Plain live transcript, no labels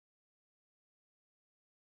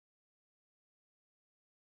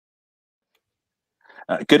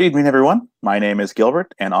Good evening, everyone. My name is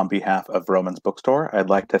Gilbert, and on behalf of Vroman's Bookstore, I'd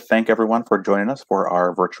like to thank everyone for joining us for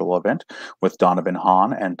our virtual event with Donovan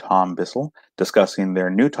Hohn and Tom Bissell discussing their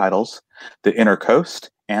new titles, The Inner Coast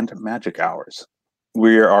and Magic Hours.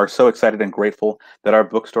 We are so excited and grateful that our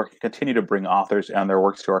bookstore can continue to bring authors and their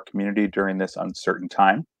works to our community during this uncertain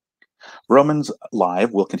time. Vroman's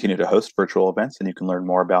Live will continue to host virtual events, and you can learn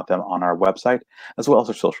more about them on our website as well as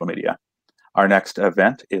our social media. Our next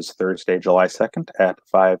event is Thursday, July 2nd at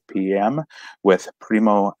 5 p.m. with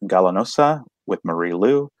Primo Gallanosa with Marie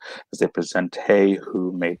Lou as they present Hey,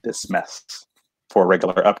 Who Made This Mess? For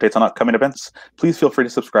regular updates on upcoming events, please feel free to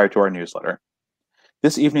subscribe to our newsletter.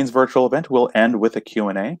 This evening's virtual event will end with a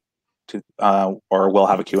Q&A, or we'll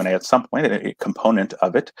have a Q&A at some point, a component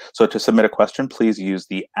of it. So to submit a question, please use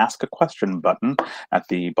the Ask a Question button at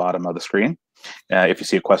the bottom of the screen. If you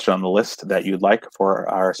see a question on the list that you'd like for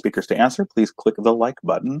our speakers to answer, please click the like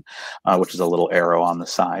button, which is a little arrow on the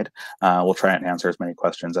side. We'll try and answer as many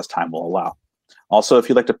questions as time will allow. Also, if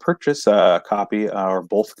you'd like to purchase a copy or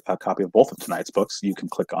a copy of both of tonight's books, you can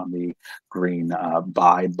click on the green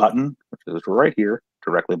buy button, which is right here,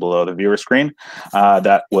 directly below the viewer screen.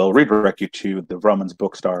 That will redirect you to the Vroman's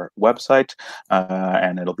Bookstore website,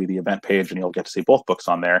 and it'll be the event page, and you'll get to see both books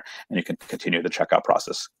on there, and you can continue the checkout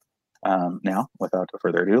process. Now, without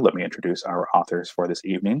further ado, let me introduce our authors for this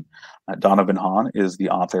evening. Donovan Hohn is the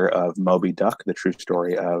author of Moby Duck, the true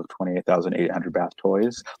story of 28,800 bath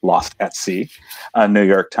toys lost at sea, a New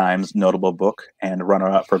York Times notable book and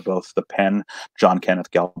runner-up for both the PEN John Kenneth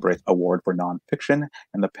Galbraith Award for Nonfiction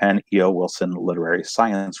and the PEN E.O. Wilson Literary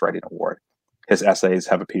Science Writing Award. His essays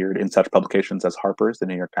have appeared in such publications as Harper's, the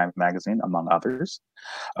New York Times Magazine, among others.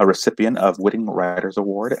 A recipient of Whitting Writers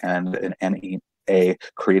Award and an NEA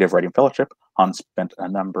Creative Writing Fellowship, Hohn spent a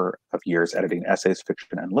number of years editing essays,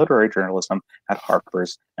 fiction, and literary journalism at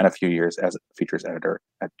Harper's and a few years as features editor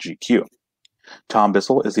at GQ. Tom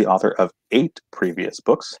Bissell is the author of 8 previous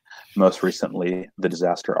books, most recently The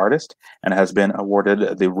Disaster Artist, and has been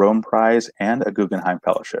awarded the Rome Prize and a Guggenheim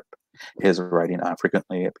Fellowship. His writing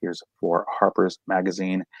frequently appears for Harper's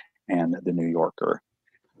Magazine and The New Yorker.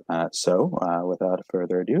 Without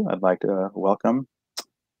further ado, I'd like to welcome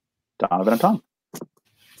Donovan and Tom.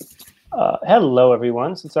 Hello,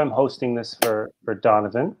 everyone. Since I'm hosting this for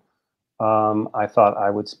Donovan, I thought I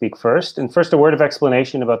would speak first. And first, a word of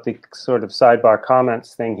explanation about the sort of sidebar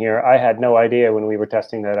comments thing here. I had no idea when we were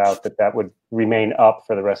testing that out that would remain up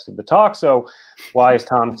for the rest of the talk. So why is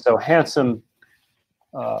Tom so handsome?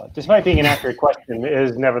 Despite being an accurate question, it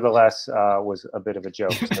is nevertheless was a bit of a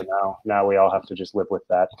joke. So now we all have to just live with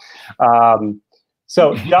that.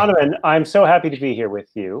 So Donovan, I'm so happy to be here with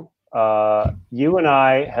you. You and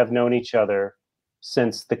I have known each other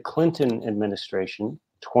since the Clinton administration.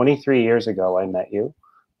 23 years ago, I met you.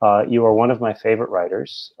 You are one of my favorite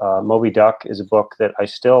writers. Moby Duck is a book that I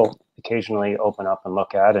still occasionally open up and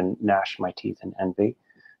look at and gnash my teeth in envy.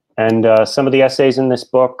 And some of the essays in this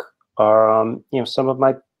book are, some of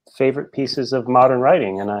my favorite pieces of modern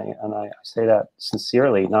writing, and I say that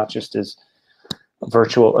sincerely, not just as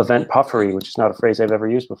virtual event puffery, which is not a phrase I've ever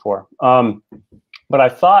used before. But I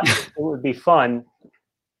thought it would be fun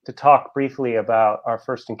to talk briefly about our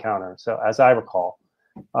first encounter. So, as I recall,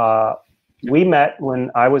 we met when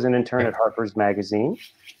I was an intern at Harper's Magazine.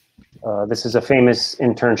 This is a famous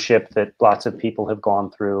internship that lots of people have gone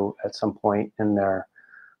through at some point in their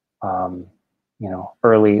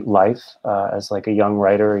early life as like a young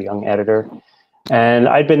writer, a young editor. And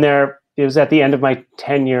I'd been there, it was at the end of my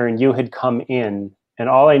tenure, and you had come in, and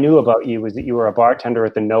all I knew about you was that you were a bartender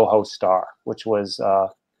at the NoHo Star, which was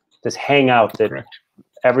this hangout that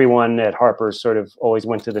everyone at Harper's sort of always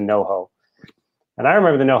went to the NoHo. And I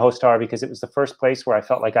remember the NoHo Star because it was the first place where I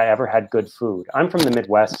felt like I ever had good food. I'm from the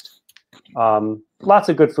Midwest. Lots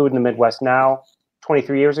of good food in the Midwest now.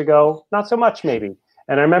 23 years ago, not so much maybe.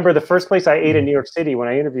 And I remember the first place I ate in New York City when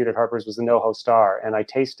I interviewed at Harper's was the NoHo Star, and I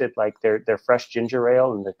tasted like their fresh ginger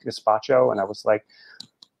ale and the gazpacho, and I was like,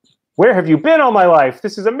 "Where have you been all my life?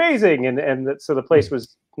 This is amazing!" So the place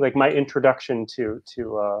was like my introduction to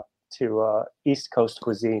East Coast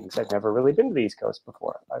cuisines. I'd never really been to the East Coast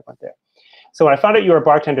before I went there. So when I found out you were a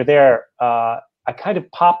bartender there, I kind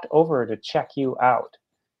of popped over to check you out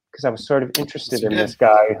because I was sort of interested in this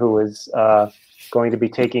guy who was going to be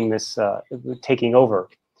taking over.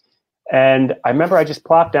 And I remember I just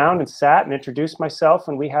plopped down and sat and introduced myself,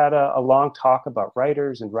 and we had a long talk about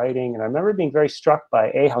writers and writing. And I remember being very struck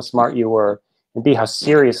by A, how smart you were, and B, how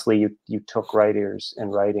seriously you took writers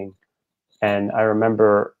and writing. And I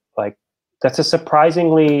remember, like, that's a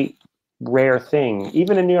surprisingly rare thing,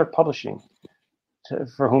 even in New York publishing,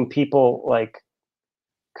 for whom people like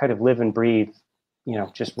kind of live and breathe you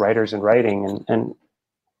know, just writers and writing, and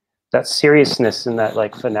that seriousness and that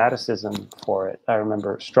like fanaticism for it, I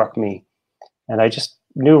remember struck me. And I just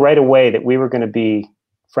knew right away that we were going to be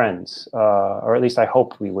friends, or at least I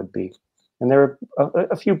hoped we would be. And there were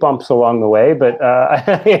a few bumps along the way, but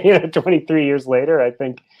you know, 23 years later, I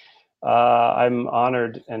think I'm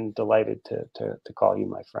honored and delighted to call you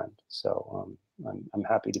my friend. So I'm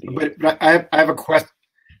happy to be here. But I have a question.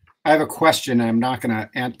 I have a question. I'm not going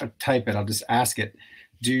to type it. I'll just ask it.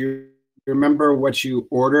 Do you remember what you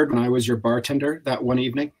ordered when I was your bartender that one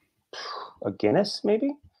evening? A Guinness,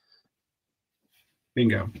 maybe?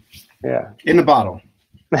 Bingo. Yeah. In the bottle.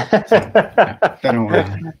 Don't worry.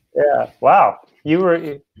 Yeah. Wow. You were.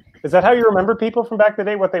 Is that how you remember people from back in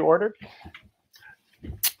the day? What they ordered?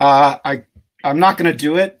 I'm not going to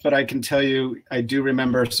do it, but I can tell you I do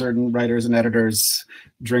remember certain writers and editors'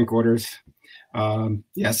 drink orders.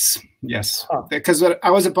 Yes. Huh. Because I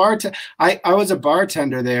was a bartender. I was a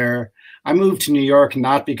bartender there. I moved to New York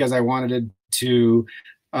not because I wanted to,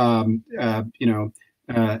 I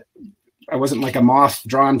wasn't like a moth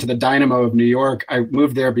drawn to the dynamo of New York. I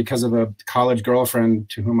moved there because of a college girlfriend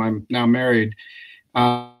to whom I'm now married,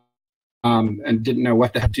 and didn't know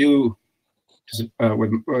what to do to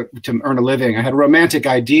earn a living. I had romantic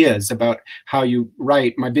ideas about how you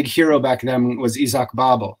write. My big hero back then was Isaac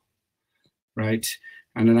Babel, right?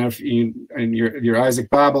 And then if you're Isaac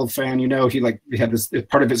Babel fan, you know, he had this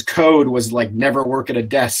part of his code was like never work at a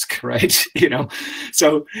desk, right? You know,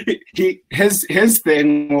 so his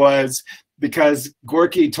thing was because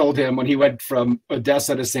Gorky told him when he went from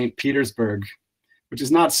Odessa to St. Petersburg, which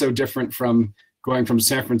is not so different from going from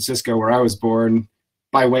San Francisco, where I was born,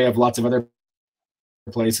 by way of lots of other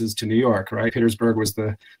places, to New York, right? Petersburg was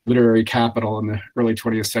the literary capital in the early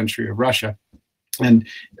 20th century of Russia. And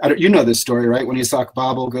you know this story, right? When Isaac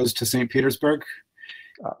Babel goes to St. Petersburg,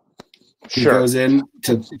 he goes in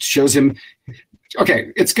to shows him.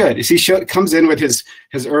 Okay, it's good. He comes in with his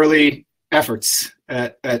early efforts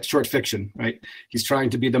at short fiction, right? He's trying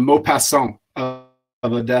to be the Maupassant of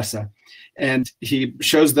Odessa, and he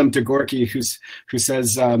shows them to Gorky, who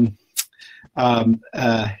says,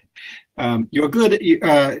 "You're good,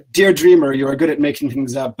 dear dreamer. You are good at making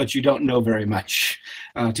things up, but you don't know very much.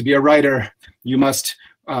 To be a writer, you must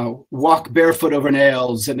walk barefoot over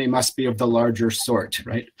nails, and they must be of the larger sort."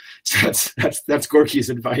 Right. So that's Gorky's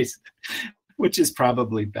advice, which is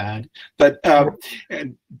probably bad. But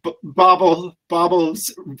and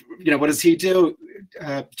Babel's, you know, what does he do?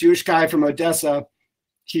 Jewish guy from Odessa.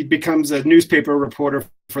 He becomes a newspaper reporter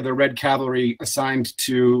for the Red Cavalry, assigned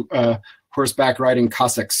to horseback riding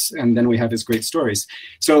Cossacks, and then we have his great stories.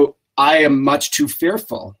 So I am much too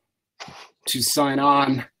fearful to sign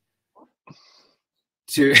on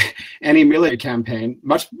to any military campaign,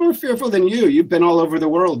 much more fearful than you. You've been all over the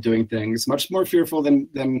world doing things, much more fearful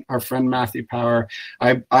than our friend Matthew Power.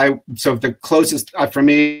 So the closest for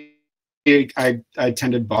me, I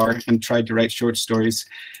attended bar and tried to write short stories,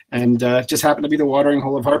 and just happened to be the watering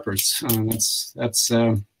hole of Harper's. That's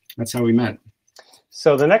how we met.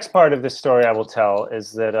 So the next part of this story I will tell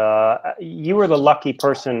is that you were the lucky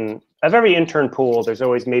person. Of every intern pool, there's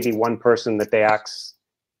always maybe one person that they ask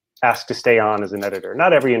to stay on as an editor.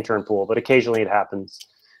 Not every intern pool, but occasionally it happens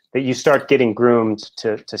that you start getting groomed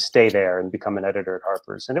to stay there and become an editor at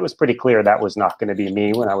Harper's. And it was pretty clear that was not going to be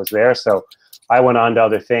me when I was there. So I went on to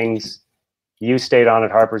other things. You stayed on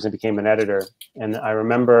at Harper's and became an editor. And I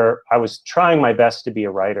remember I was trying my best to be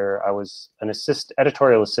a writer. I was an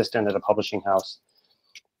editorial assistant at a publishing house.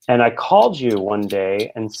 And I called you one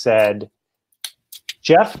day and said,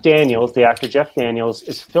 Jeff Daniels, the actor Jeff Daniels,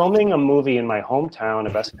 is filming a movie in my hometown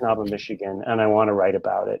of Escanaba, Michigan, and I want to write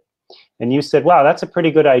about it. And you said, wow, that's a pretty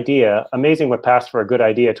good idea. Amazing what passed for a good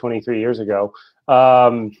idea 23 years ago.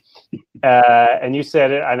 And you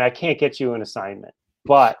said, and I can't get you an assignment.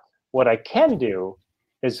 But what I can do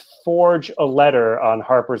is forge a letter on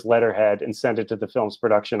Harper's letterhead and send it to the film's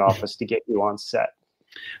production office to get you on set.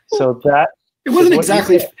 So that... It wasn't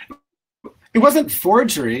exactly... It wasn't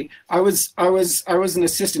forgery. I was an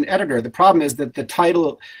assistant editor. The problem is that the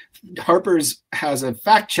title, Harper's has a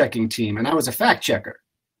fact-checking team, and I was a fact-checker.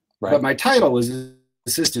 Right. But my title was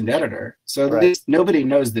assistant editor, so right. Nobody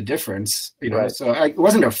knows the difference. You know, right. So it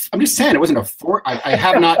wasn't a. I'm just saying it wasn't a. I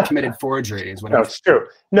have not committed forgery. Is what no, it's true.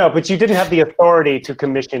 No, but you didn't have the authority to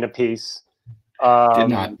commission a piece. Did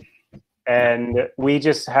not. And we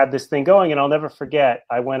just had this thing going, and I'll never forget.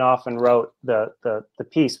 I went off and wrote the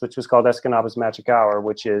piece, which was called Escanaba's Magic Hour,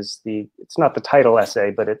 which is it's not the title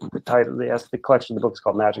essay, but the collection of the book is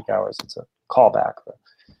called Magic Hours. It's a callback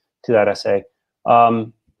to that essay.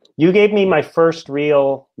 You gave me my first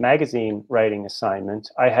real magazine writing assignment.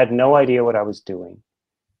 I had no idea what I was doing.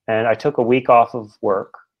 And I took a week off of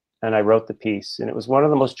work and I wrote the piece. And it was one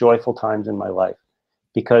of the most joyful times in my life,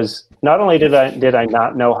 because not only did I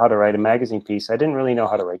not know how to write a magazine piece, I didn't really know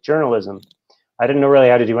how to write journalism. I didn't know really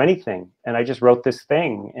how to do anything. And I just wrote this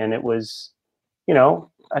thing. And it was, you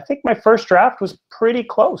know, I think my first draft was pretty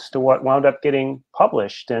close to what wound up getting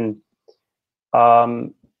published. And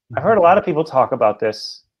I've heard a lot of people talk about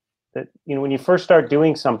this, that, you know, when you first start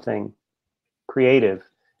doing something creative,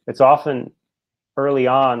 it's often early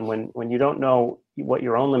on when you don't know what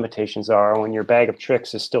your own limitations are, when your bag of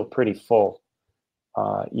tricks is still pretty full.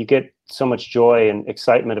 You get so much joy and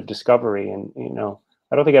excitement of discovery. And, you know,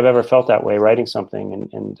 I don't think I've ever felt that way writing something.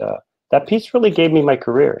 And that piece really gave me my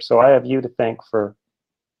career. So I have you to thank for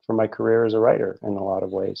my career as a writer in a lot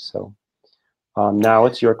of ways. So now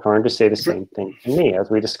it's your turn to say the same thing to me, as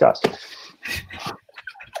we discussed.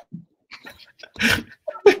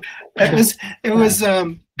 It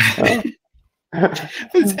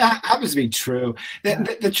happens to be true.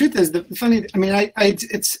 The truth is, the funny, I mean,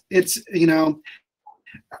 it's you know,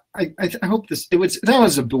 I hope that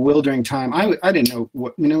was a bewildering time. I didn't know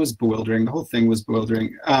what, you know, it was bewildering. The whole thing was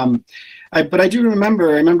bewildering. But I do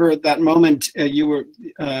remember that moment you were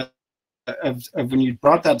of when you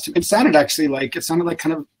brought that to, it sounded like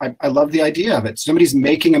kind of, I love the idea of it. Somebody's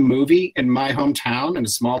making a movie in my hometown, in a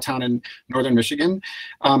small town in northern Michigan.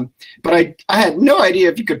 But I had no idea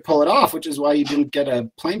if you could pull it off, which is why you didn't get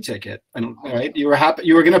a plane ticket. Right? You were happy,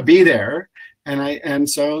 you were going to be there. And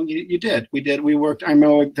so you did. We worked. I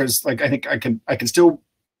know there's like, I think I can still,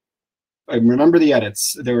 I remember the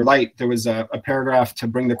edits. They were light. There was a paragraph to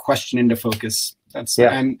bring the question into focus. That's,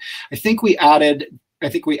 yeah. And I think we added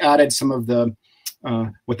some of the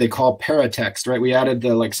what they call paratext, right? We added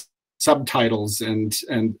the like subtitles and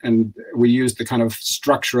we used the kind of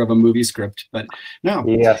structure of a movie script. But no,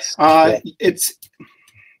 yes, it's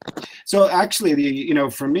so actually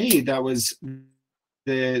for me that was.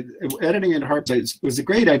 The editing at Hart's was a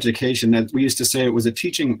great education. That we used to say it was a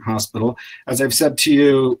teaching hospital. As I've said to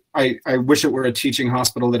you, I wish it were a teaching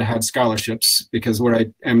hospital that had scholarships, because where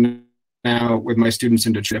I am now with my students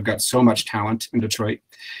in Detroit, I've got so much talent in Detroit,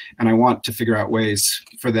 and I want to figure out ways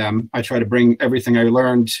for them. I try to bring everything I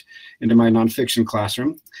learned into my nonfiction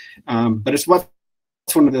classroom, but it's one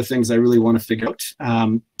of the things I really want to figure out.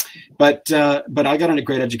 But I got a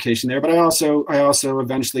great education there. But I also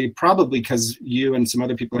eventually, probably because you and some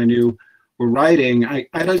other people I knew were writing,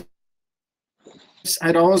 I'd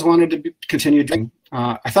always wanted to continue doing.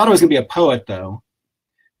 I thought I was going to be a poet, though.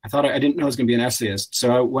 I didn't know I was going to be an essayist.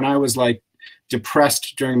 So when I was like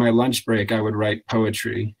depressed during my lunch break, I would write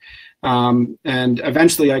poetry. And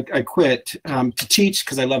eventually I quit to teach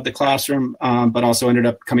because I loved the classroom, but also ended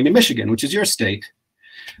up coming to Michigan, which is your state,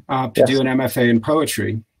 to yes. do an MFA in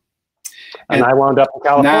poetry. And I wound up in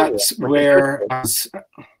California. That's where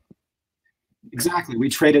exactly, we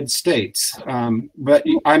traded states. But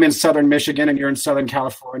I'm in southern Michigan and you're in southern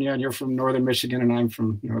California, and you're from northern Michigan and I'm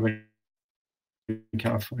from northern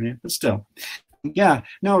California. But still, yeah,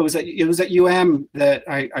 no, it was at UM that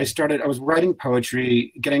I started. I was writing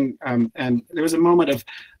poetry, getting and there was a moment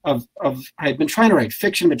of I had been trying to write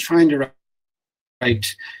fiction, but trying to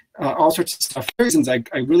write all sorts of stuff. For reasons I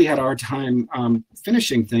really had a hard time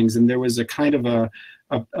finishing things, and there was a kind of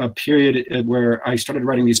a period where I started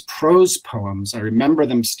writing these prose poems. I remember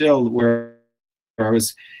them still, where I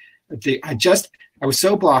was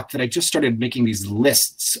so blocked that I just started making these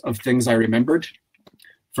lists of things I remembered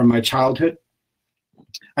from my childhood.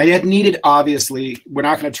 I had needed, obviously, we're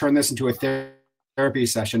not going to turn this into a therapy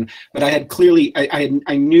session, but I had clearly,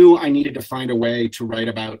 I knew I needed to find a way to write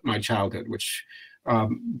about my childhood, which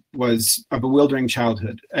was a bewildering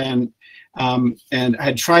childhood, and I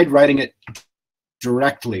had tried writing it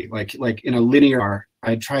directly, like in a linear.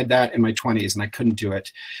 I had tried that in my 20s and I couldn't do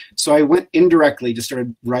it, so I went indirectly, just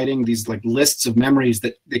started writing these like lists of memories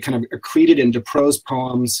that they kind of accreted into prose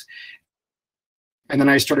poems, and then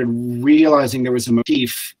I started realizing there was a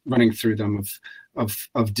motif running through them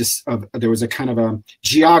there was a kind of a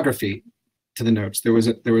geography to the notes. There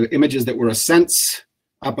were images that were ascents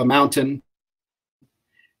up a mountain,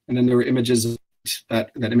 and then there were images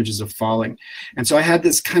that images of falling. And so I had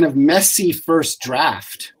this kind of messy first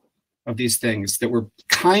draft of these things that were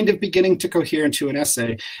kind of beginning to cohere into an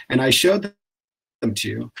essay, and I showed them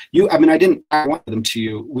to you. I mean, I didn't want them to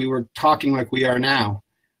you. We were talking like we are now.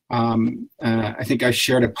 I think I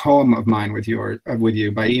shared a poem of mine with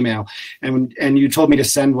you by email, and you told me to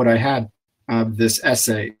send what I had of this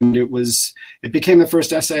essay, and it became the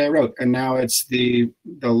first essay I wrote, and now it's the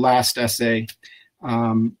last essay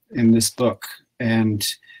in this book. And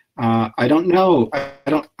I don't know.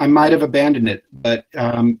 I might have abandoned it, but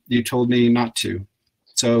you told me not to.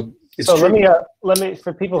 So it's so true. let me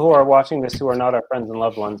for people who are watching this who are not our friends and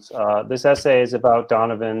loved ones, this essay is about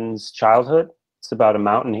Donovan's childhood. It's about a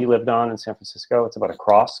mountain he lived on in San Francisco. It's about a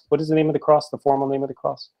cross. What is the name of the cross? The formal name of the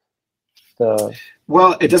cross?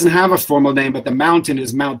 Well, it doesn't have a formal name, but the mountain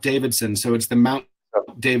is Mount Davidson. So it's the Mount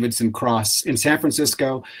Davidson Cross in San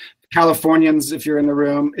Francisco. Californians, if you're in the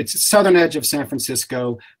room, it's the southern edge of San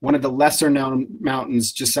Francisco, one of the lesser known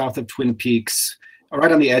mountains just south of Twin Peaks,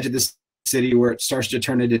 right on the edge of the city where it starts to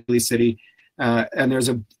turn into Italy City. And there's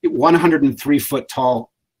a 103-foot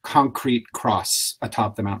tall concrete cross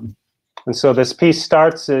atop the mountain. And so this piece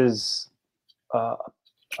starts as a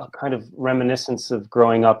kind of reminiscence of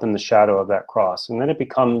growing up in the shadow of that cross. And then it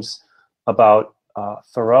becomes about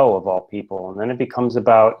Thoreau, of all people. And then it becomes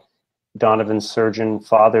about Donovan's surgeon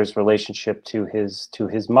father's relationship to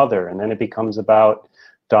his mother. And then it becomes about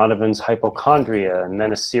Donovan's hypochondria and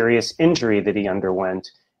then a serious injury that he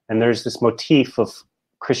underwent. And there's this motif of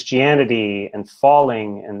Christianity and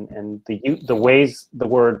falling and the ways the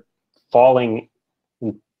word falling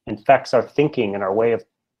infects our thinking and our way of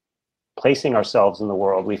placing ourselves in the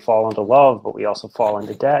world. We fall into love, but we also fall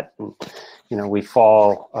into debt. And, you know, we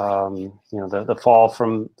fall, the fall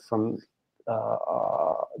from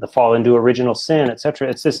the fall into original sin, etc.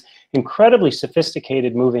 It's this incredibly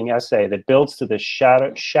sophisticated, moving essay that builds to this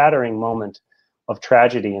shattering moment of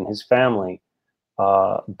tragedy in his family.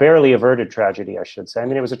 Barely averted tragedy, I should say. I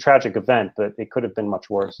mean, it was a tragic event, but it could have been much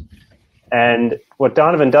worse. And what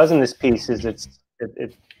Donovan does in this piece is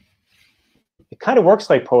it kind of works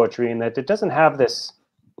like poetry in that it doesn't have this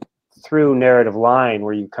through narrative line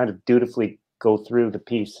where you kind of dutifully go through the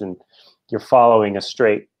piece and you're following a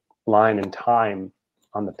straight line in time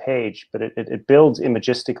on the page, but it builds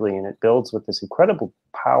imagistically, and it builds with this incredible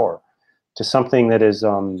power to something that is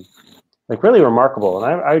like really remarkable.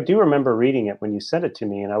 And I do remember reading it when you sent it to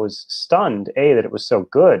me, and I was stunned, A, that it was so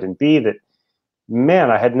good, and B, that, man,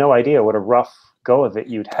 I had no idea what a rough go of it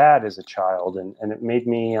you'd had as a child, and it made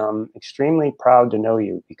me extremely proud to know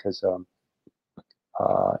you, because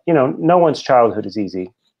you know, no one's childhood is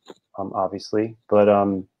easy, obviously, but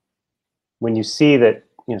when you see that,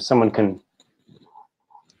 you know, someone can,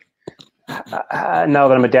 now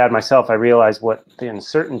that I'm a dad myself, I realize what the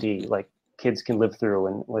uncertainty like kids can live through,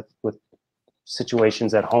 and with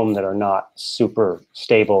situations at home that are not super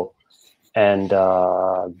stable and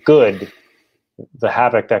good, the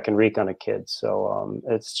havoc that can wreak on a kid. So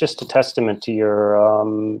it's just a testament to your,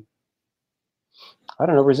 I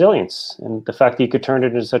don't know, resilience, and the fact that you could turn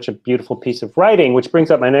it into such a beautiful piece of writing, which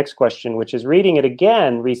brings up my next question, which is reading it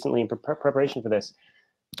again recently in preparation for this.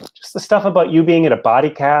 Just the stuff about you being at a body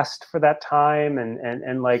cast for that time,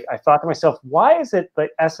 and like, I thought to myself, why is it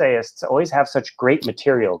that essayists always have such great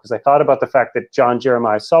material? Because I thought about the fact that John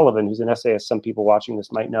Jeremiah Sullivan, who's an essayist, some people watching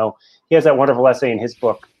this might know, he has that wonderful essay in his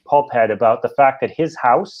book Pulphead about the fact that his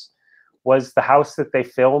house was the house that they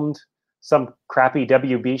filmed some crappy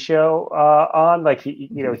WB show on. Like, he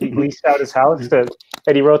leased out his house to,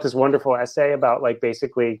 and he wrote this wonderful essay about, like,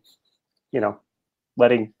 basically, you know,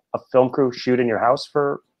 letting a film crew shoot in your house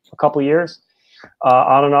for a couple years,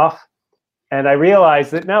 on and off. And I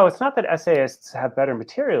realized that, no, it's not that essayists have better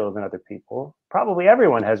material than other people. Probably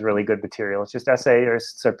everyone has really good material. It's just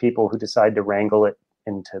essayists are people who decide to wrangle it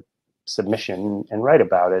into submission and write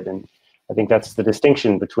about it. And I think that's the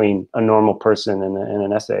distinction between a normal person and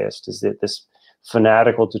an essayist, is that this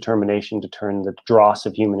fanatical determination to turn the dross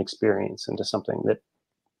of human experience into something that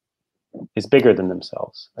is bigger than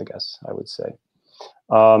themselves, I guess I would say.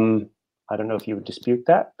 I don't know if you would dispute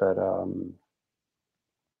that, but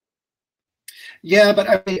yeah, but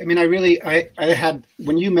I mean, I had,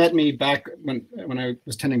 when you met me back when I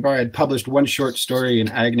was tending bar, I had published one short story in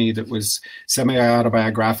Agony that was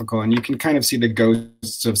semi-autobiographical, and you can kind of see the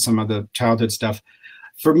ghosts of some of the childhood stuff.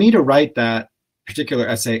 For me to write that particular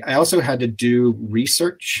essay, I also had to do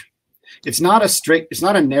research. It's not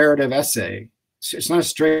a narrative essay. It's not a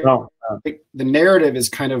straight. no. The narrative is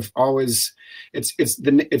kind of always,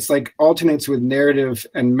 it's like alternates with narrative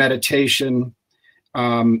and meditation.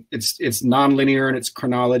 It's nonlinear in its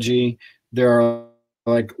chronology. There's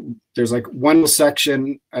like one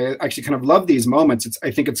section. I actually kind of love these moments.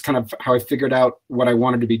 I think it's kind of how I figured out what I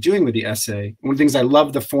wanted to be doing with the essay. One of the things I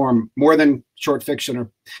love the form more than short fiction,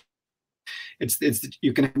 or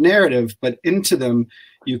you can have narrative, but into them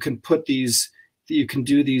you can put these. You can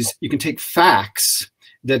take facts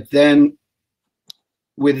that then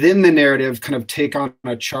within the narrative kind of take on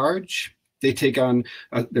a charge. They take on,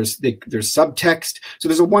 there's subtext. So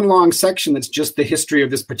there's one long section that's just the history of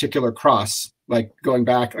this particular cross. like going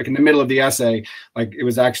back, like in the middle of the essay, like it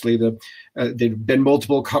was actually there'd been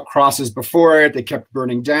multiple crosses before it. They kept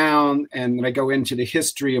burning down. And then I go into the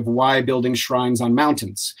history of why building shrines on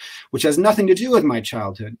mountains, which has nothing to do with my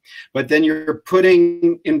childhood. But then you're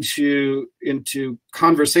putting into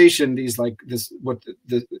conversation these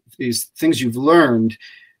these things you've learned.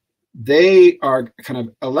 They are kind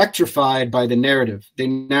of electrified by the narrative. They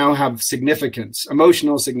now have significance,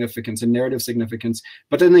 emotional significance and narrative significance.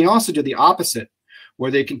 But then they also do the opposite,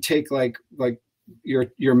 where they can take like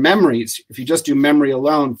your memories. If you just do memory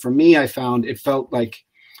alone, for me, I found it felt like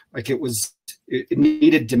it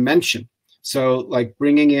needed dimension. So like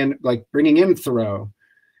bringing in Thoreau,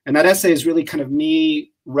 and that essay is really kind of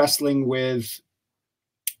me wrestling with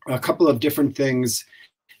a couple of different things,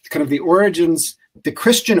 kind of the origins. The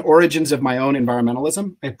Christian origins of my own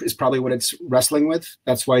environmentalism is probably what it's wrestling with.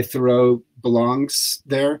 That's why Thoreau belongs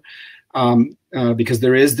there, because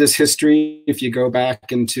there is this history, if you go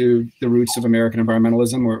back into the roots of American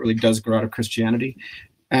environmentalism, where it really does grow out of Christianity.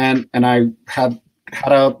 And I had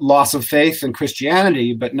a loss of faith in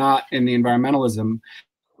Christianity, but not in the environmentalism.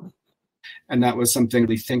 And that was something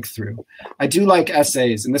we think through. I do like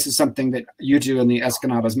essays, and this is something that you do in the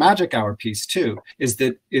Escanava's Magic Hour piece too. Is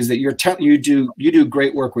that you do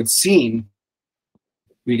great work with scene.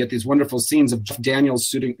 We get these wonderful scenes of Jeff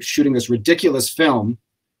Daniels shooting this ridiculous film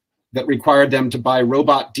that required them to buy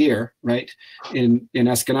robot deer, right? In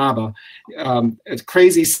Escanaba, it's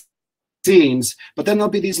crazy scenes. But then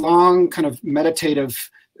there'll be these long kind of meditative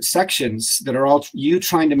sections that are all you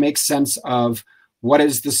trying to make sense of. What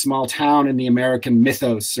is the small town in the American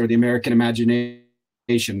mythos or the American imagination?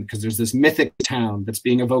 Because there's this mythic town that's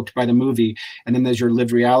being evoked by the movie, and then there's your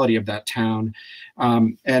lived reality of that town.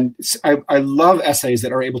 And I love essays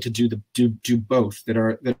that are able to do both. That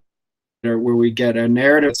are where we get a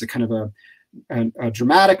narrative. It's a kind of a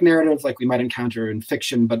dramatic narrative like we might encounter in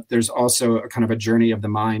fiction, but there's also a kind of a journey of the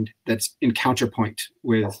mind that's in counterpoint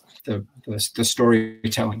with the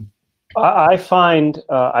storytelling. I find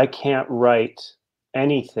I can't write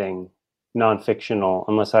anything non-fictional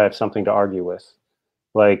unless I have something to argue with,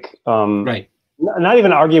 like right. Not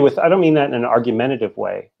even argue with. I don't mean that in an argumentative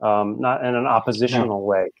way, not in an oppositional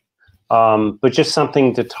way, but just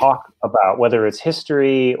something to talk about, whether it's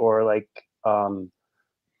history or like an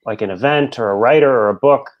event or a writer or a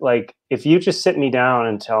book. Like if you just sit me down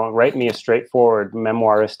and write me a straightforward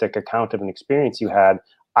memoiristic account of an experience you had,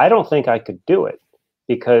 I don't think I could do it,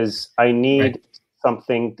 because I need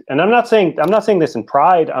something. And I'm not saying this in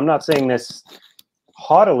pride. I'm not saying this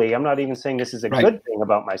haughtily. I'm not even saying this is a good thing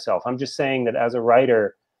about myself. I'm just saying that as a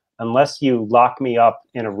writer, unless you lock me up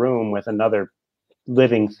in a room with another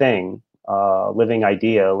living thing, living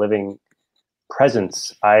idea, living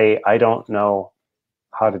presence, I don't know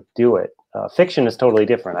how to do it. Fiction is totally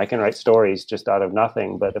different. I can write stories just out of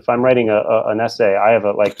nothing. But if I'm writing an essay, I have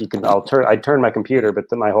I'd turn my computer, but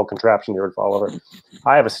then my whole contraption here would fall over.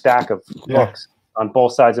 I have a stack of books on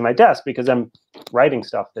both sides of my desk because I'm writing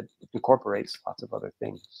stuff that incorporates lots of other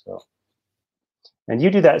things. So, and you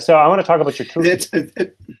do that. So I want to talk about your tools.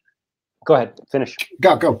 Go ahead, finish.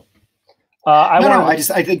 Go. I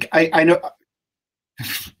think I know.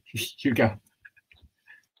 You go.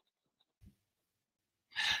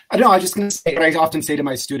 I know. I was just going to say what I often say to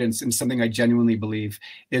my students, and something I genuinely believe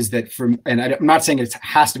is that and I'm not saying it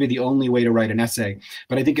has to be the only way to write an essay,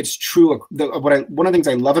 but I think it's true. One of the things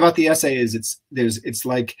I love about the essay is it's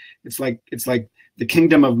like the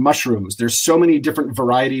kingdom of mushrooms. There's so many different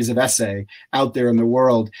varieties of essay out there in the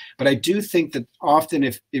world, but I do think that often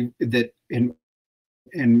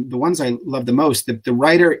and the ones I love the most, that the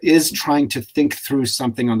writer is trying to think through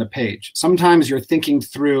something on the page. Sometimes you're thinking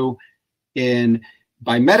through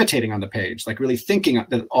by meditating on the page, like really thinking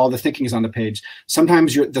that all the thinking is on the page.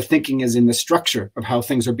 Sometimes the thinking is in the structure of how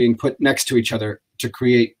things are being put next to each other to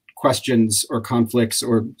create questions or conflicts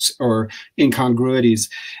or incongruities.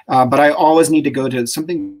 But I always need to go to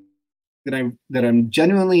something that I'm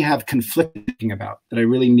genuinely have conflicting about, that I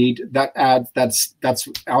really need. That's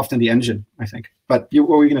often the engine, I think. But what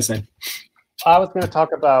were you going to say? I was going to talk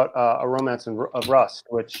about A Romance of Rust,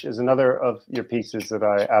 which is another of your pieces that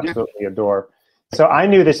I absolutely adore. So I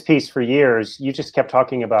knew this piece for years. You just kept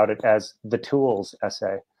talking about it as the tools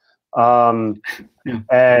essay. And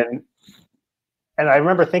I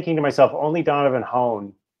remember thinking to myself, only Donovan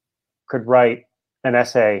Hohn could write an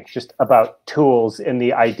essay just about tools and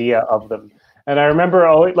the idea of them. And I remember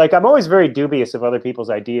I'm always very dubious of other people's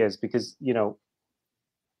ideas because, you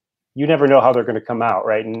never know how they're going to come out,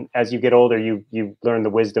 right? And as you get older, you learn the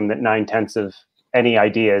wisdom that 9/10 of any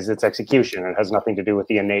idea is its execution. It has nothing to do with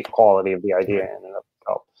the innate quality of the idea in and of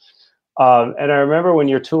itself. And I remember when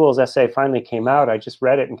your tools essay finally came out, I just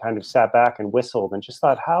read it and kind of sat back and whistled and just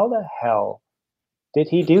thought, how the hell did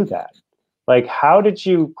he do that? Like, how did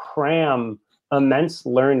you cram immense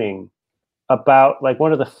learning about like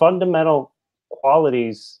one of the fundamental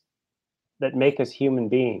qualities that make us human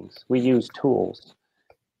beings? We use tools,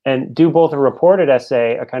 and do both a reported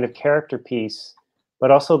essay, a kind of character piece,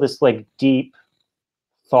 but also this like deep,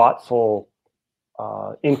 thoughtful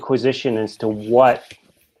inquisition as to what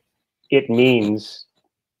it means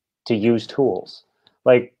to use tools.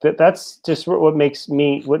 Like that's just what makes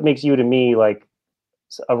you to me like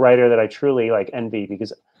a writer that I truly like envy,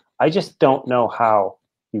 because I just don't know how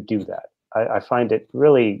you do that. I find it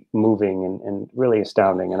really moving and really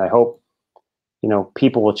astounding, and I hope, you know,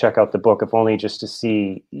 people will check out the book, if only just to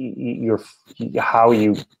see how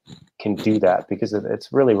you can do that, because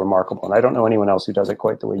it's really remarkable, and I don't know anyone else who does it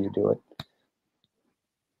quite the way you do it.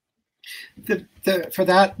 For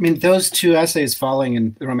that, I mean, those two essays, Falling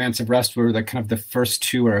and The Romance of Rest, were the kind of the first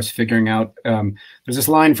two where I was figuring out. There's this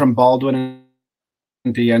line from Baldwin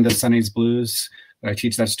at the end of Sonny's Blues. I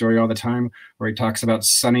teach that story all the time, where he talks about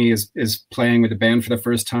Sonny is playing with the band for the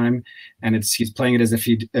first time, and he's playing it as if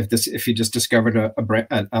he just discovered a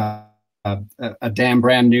damn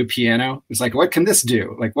brand new piano. It's like, what can this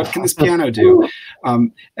do? Like, what can this piano do?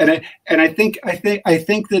 And I think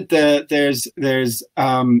that there's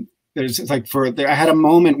like I had a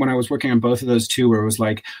moment when I was working on both of those two where it was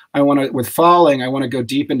like, with Falling, I want to go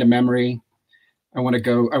deep into memory. I want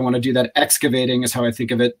to do that excavating, is how I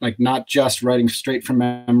think of it, like not just writing straight from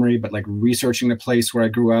memory, but like researching the place where I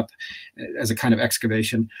grew up as a kind of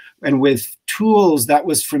excavation. And with tools, that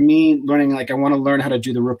was for me learning, like I want to learn how to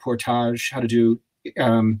do the reportage, how to do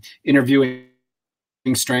interviewing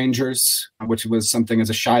strangers, which was something as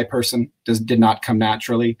a shy person did not come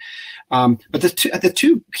naturally. But the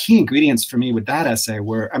two key ingredients for me with that essay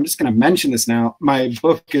were, I'm just going to mention this now, my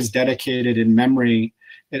book is dedicated in memory.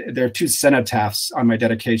 There are two cenotaphs on my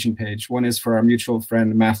dedication page. One is for our mutual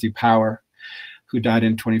friend, Matthew Power, who died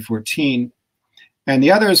in 2014. And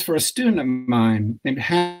the other is for a student of mine named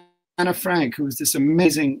Hannah Frank, who was this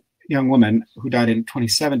amazing young woman who died in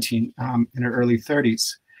 2017 in her early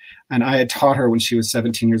 30s. And I had taught her when she was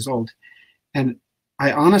 17 years old. And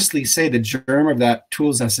I honestly say the germ of that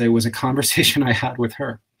tools essay was a conversation I had with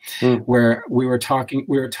her, where we were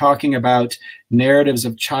talking about narratives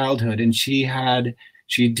of childhood, and she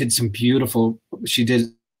did some beautiful, she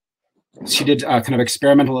did kind of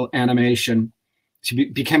experimental animation. She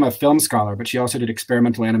became a film scholar, but she also did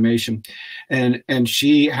experimental animation, and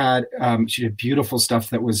she did beautiful stuff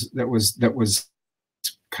that was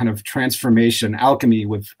kind of transformation, alchemy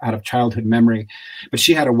out of childhood memory. But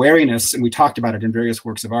she had a wariness, and we talked about it in various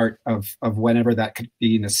works of art, of whenever that could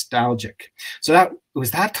be nostalgic. So that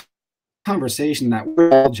was that conversation. That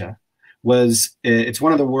nostalgia it's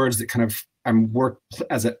one of the words that kind of work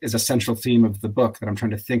as a central theme of the book that I'm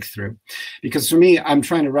trying to think through. Because for me, I'm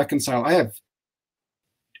trying to reconcile,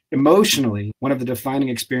 emotionally, one of the defining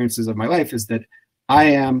experiences of my life is that I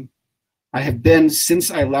have been,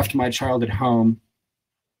 since I left my childhood home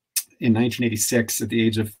in 1986 at the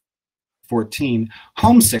age of 14,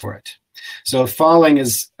 homesick for it. So Falling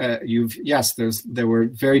is, there were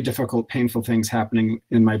very difficult, painful things happening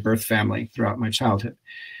in my birth family throughout my childhood.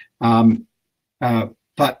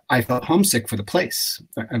 But I felt homesick for the place.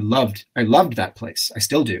 I loved that place. I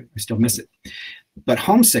still do. I still miss it. But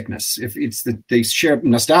homesickness, if it's the shared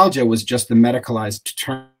nostalgia, was just the medicalized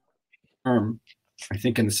term, I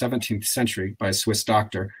think in the 17th century by a Swiss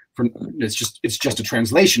doctor. It's just a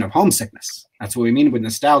translation of homesickness. That's what we mean with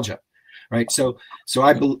nostalgia, right? So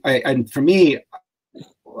and for me,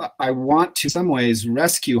 I want to, in some ways,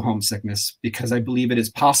 rescue homesickness, because I believe it is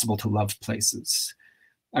possible to love places.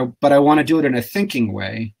 But I want to do it in a thinking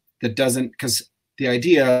way that doesn't, because the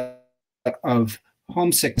idea of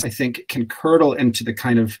homesickness, I think, can curdle into the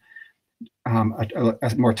kind of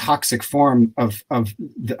a more toxic form of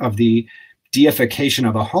the deification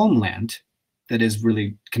of a homeland that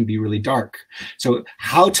can be really dark. So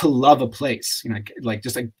how to love a place,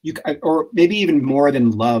 or maybe even more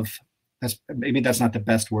than love. Maybe that's not the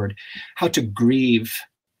best word. How to grieve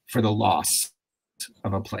for the loss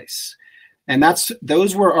of a place. And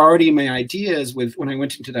those were already my ideas when I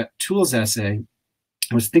went into that tools essay.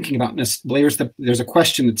 I was thinking about there's a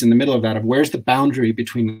question that's in the middle of that, of where's the boundary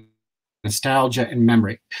between nostalgia and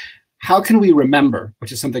memory? How can we remember,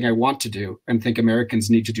 which is something I want to do and think Americans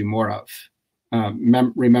need to do more of,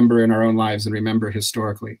 remember in our own lives and remember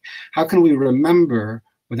historically. How can we remember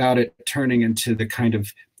without it turning into the kind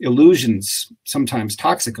of illusions, sometimes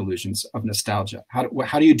toxic illusions of nostalgia?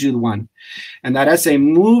 How do you do the one? And that essay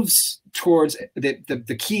moves towards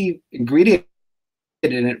the key ingredient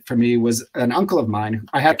in it for me was an uncle of mine.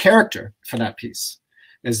 I had a character for that piece.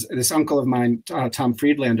 Is this uncle of mine, Tom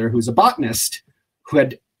Friedlander, who's a botanist, who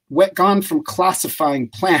had gone from classifying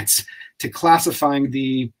plants to classifying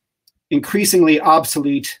the increasingly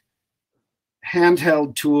obsolete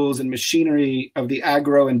handheld tools and machinery of the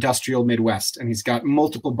agro-industrial Midwest. And he's got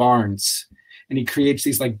multiple barns, and he creates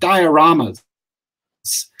these like dioramas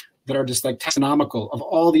that are just like taxonomical of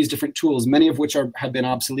all these different tools, many of which have been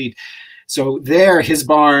obsolete. So there, his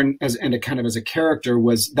barn as a character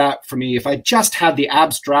was that for me. If I just had the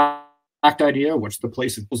abstract idea, what's the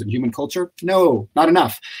place of tools in human culture? No, not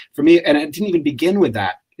enough for me. And it didn't even begin with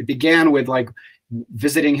that. It began with like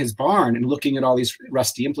visiting his barn and looking at all these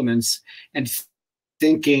rusty implements and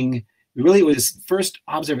thinking, really it was first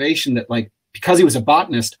observation that, like, because he was a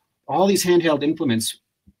botanist, all these handheld implements,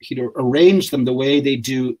 he'd arrange them the way they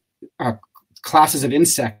do classes of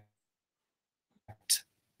insect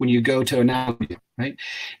when you go to anatomy, right?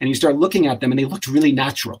 And you start looking at them and they looked really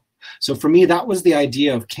natural. So for me, that was the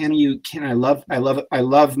idea of I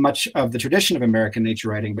love much of the tradition of American nature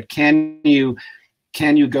writing, but can you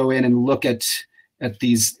go in and look at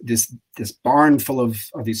this barn full of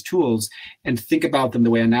these tools and think about them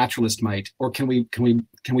the way a naturalist might? Or can we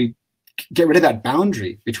get rid of that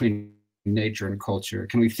boundary between nature and culture?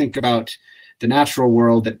 Can we think about the natural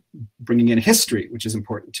world, that bringing in history, which is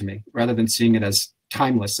important to me, rather than seeing it as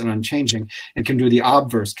timeless and unchanging? And can do the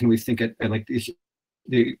obverse? Can we think at like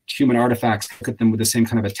the human artifacts, look at them with the same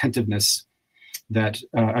kind of attentiveness that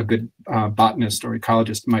a good botanist or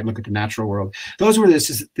ecologist might look at the natural world? Those were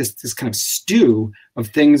this kind of stew of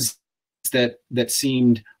things that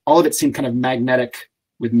seemed, all of it seemed kind of magnetic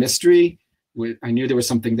with mystery. I knew there was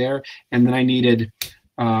something there, and then I needed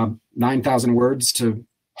 9,000 words to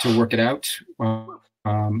work it out.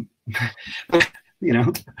 You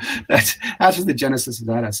know, that's what the genesis of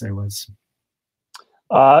that essay was.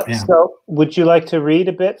 Yeah. So would you like to read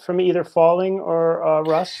a bit from either Falling or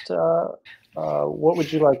Rust? What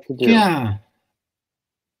would you like to do? Yeah.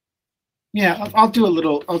 I'll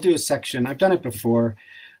do a section. I've done it before,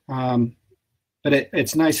 but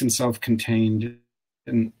it's nice and self-contained,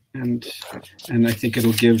 and I think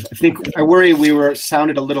it'll give. I worry we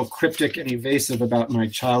sounded a little cryptic and evasive about my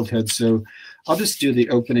childhood, so I'll just do the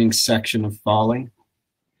opening section of Falling.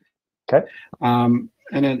 Okay.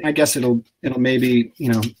 And then I guess it'll maybe,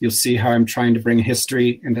 you'll see how I'm trying to bring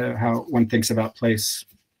history into how one thinks about place.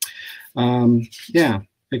 Yeah,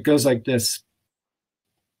 it goes like this.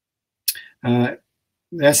 The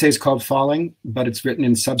essay is called Falling, but it's written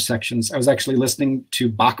in subsections. I was actually listening to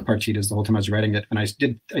Bach partitas the whole time I was writing it, and I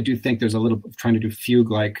do think there's a little trying to do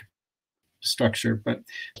fugue-like structure, but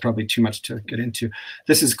probably too much to get into.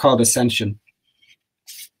 This is called Ascension.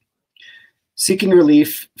 Seeking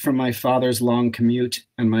relief from my father's long commute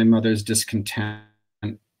and my mother's discontent,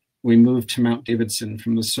 we moved to Mount Davidson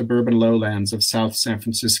from the suburban lowlands of South San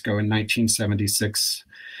Francisco in 1976,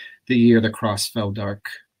 the year the cross fell dark.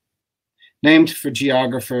 Named for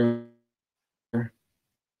geographer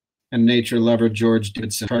and nature lover George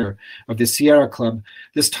Davidson of the Sierra Club,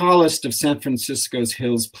 this tallest of San Francisco's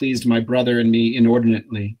hills pleased my brother and me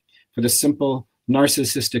inordinately for the simple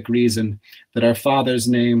narcissistic reason that our father's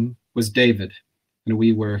name was David, and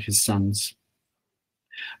we were his sons.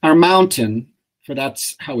 Our mountain, for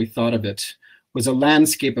that's how we thought of it, was a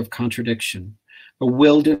landscape of contradiction, a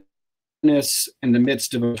wilderness in the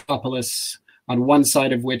midst of a metropolis, on one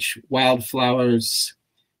side of which wildflowers,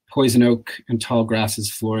 poison oak, and tall grasses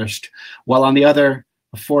flourished, while on the other,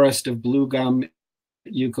 a forest of blue gum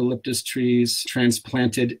eucalyptus trees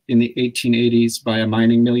transplanted in the 1880s by a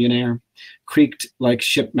mining millionaire, creaked like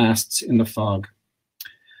ship masts in the fog.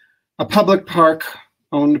 A public park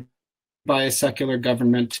owned by a secular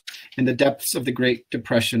government in the depths of the Great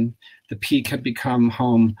Depression, the peak had become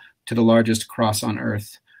home to the largest cross on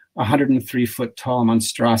earth, a 103-foot-tall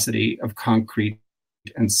monstrosity of concrete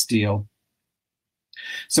and steel.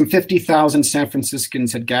 Some 50,000 San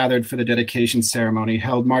Franciscans had gathered for the dedication ceremony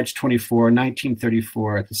held March 24,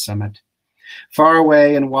 1934 at the summit. Far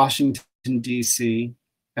away in Washington, D.C.,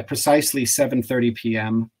 at precisely 7:30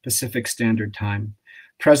 p.m. Pacific Standard Time,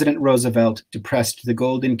 President Roosevelt depressed the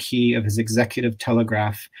golden key of his executive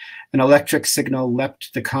telegraph. An electric signal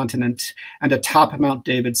leapt the continent, and atop Mount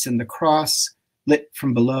Davidson, the cross, lit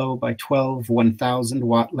from below by 12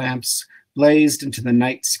 1,000-watt lamps, blazed into the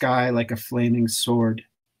night sky like a flaming sword.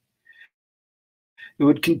 It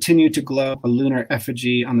would continue to glow, a lunar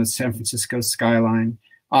effigy on the San Francisco skyline,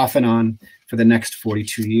 off and on, for the next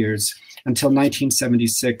 42 years, until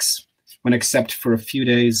 1976, when, except for a few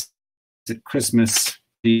days at Christmas,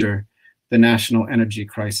 the national energy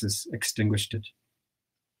crisis extinguished it.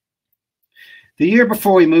 The year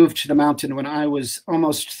before we moved to the mountain, when I was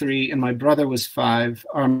almost 3 and my brother was 5,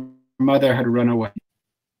 our mother had run away.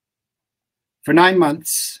 For 9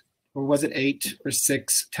 months, or was it 8 or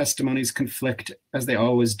 6, testimonies conflict, as they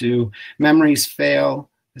always do. Memories fail,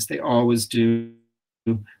 as they always do.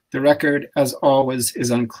 The record, as always,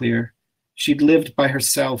 is unclear. She'd lived by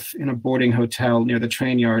herself in a boarding hotel near the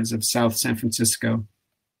train yards of South San Francisco.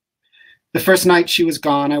 The first night she was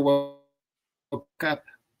gone, I woke up,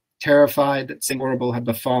 terrified that something horrible had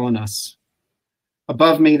befallen us.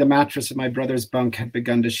 Above me, the mattress of my brother's bunk had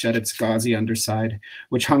begun to shed its gauzy underside,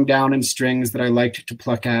 which hung down in strings that I liked to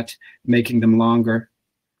pluck at, making them longer.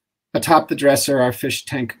 Atop the dresser, our fish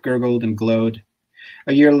tank gurgled and glowed.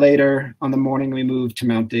 A year later, on the morning we moved to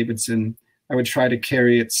Mount Davidson, I would try to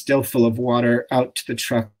carry it still full of water out to the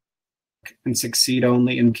truck and succeed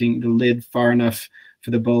only in getting the lid far enough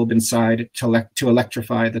for the bulb inside to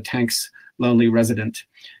electrify the tank's lonely resident,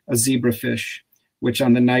 a zebrafish, which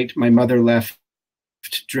on the night my mother left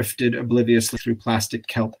drifted obliviously through plastic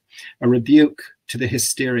kelp, a rebuke to the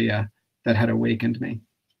hysteria that had awakened me.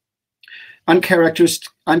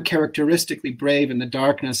 Uncharacteristically brave in the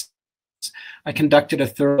darkness, I conducted a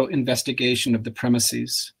thorough investigation of the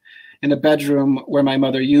premises. In the bedroom where my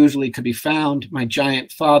mother usually could be found, my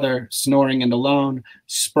giant father, snoring and alone,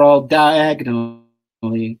 sprawled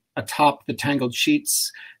diagonally atop the tangled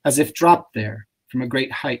sheets, as if dropped there from a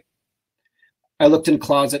great height. I looked in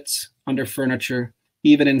closets, under furniture,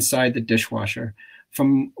 even inside the dishwasher,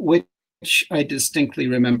 from which I distinctly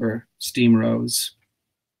remember steam rose.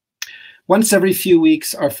 Once every few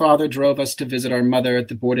weeks, our father drove us to visit our mother at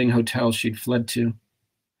the boarding hotel she'd fled to.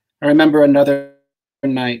 I remember another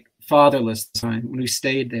night, fatherless this time, when we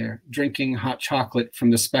stayed there, drinking hot chocolate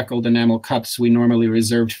from the speckled enamel cups we normally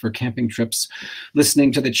reserved for camping trips,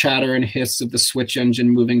 listening to the chatter and hiss of the switch engine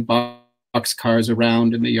moving boxcars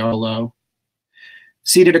around in the yard below.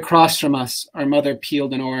 Seated across from us, our mother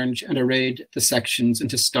peeled an orange and arrayed the sections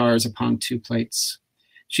into stars upon 2 plates.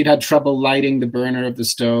 She'd had trouble lighting the burner of the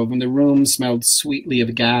stove, and the room smelled sweetly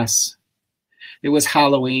of gas. It was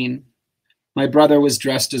Halloween. My brother was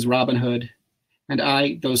dressed as Robin Hood, and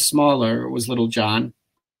I, though smaller, was Little John.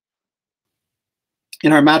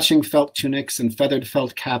 In our matching felt tunics and feathered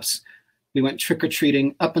felt caps, we went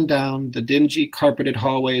trick-or-treating up and down the dingy carpeted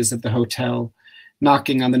hallways of the hotel,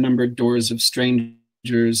 knocking on the numbered doors of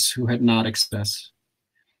strangers who had not access.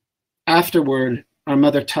 Afterward, our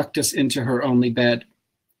mother tucked us into her only bed.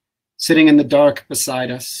 Sitting in the dark beside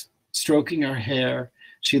us, stroking our hair,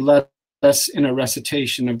 she led us in a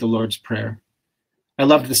recitation of the Lord's Prayer. I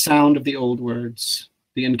loved the sound of the old words,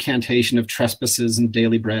 the incantation of trespasses and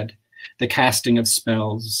daily bread, the casting of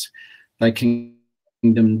spells, thy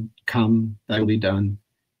kingdom come, thy will be done,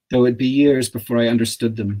 though it be years before I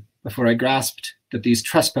understood them, before I grasped that these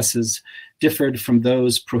trespasses differed from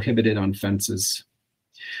those prohibited on fences.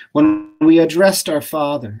 When we addressed our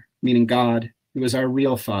Father, meaning God, it was our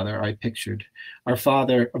real Father I pictured, our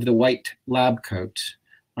Father of the white lab coat,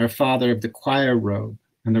 our Father of the choir robe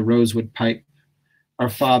and the rosewood pipe, our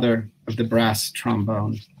Father of the brass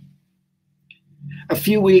trombone. A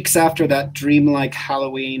few weeks after that dreamlike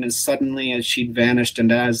Halloween, as suddenly as she'd vanished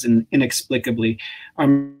and as inexplicably,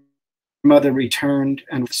 our mother returned,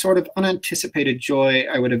 and with sort of unanticipated joy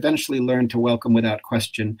I would eventually learn to welcome without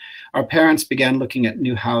question, our parents began looking at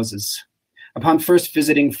new houses. Upon first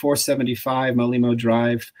visiting 475 Molimo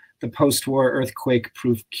Drive, the post-war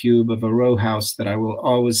earthquake-proof cube of a row house that I will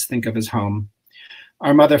always think of as home,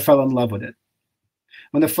 our mother fell in love with it.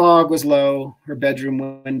 When the fog was low, her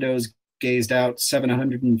bedroom windows gazed out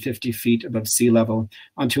 750 feet above sea level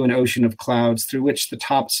onto an ocean of clouds through which the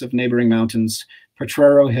tops of neighboring mountains,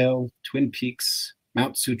 Potrero Hill, Twin Peaks,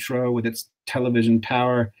 Mount Sutro with its television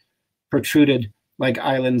tower, protruded like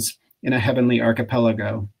islands in a heavenly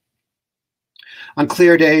archipelago. On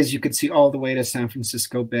clear days, you could see all the way to San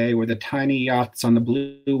Francisco Bay, where the tiny yachts on the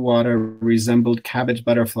blue water resembled cabbage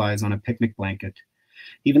butterflies on a picnic blanket.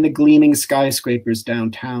 Even the gleaming skyscrapers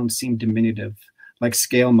downtown seemed diminutive, like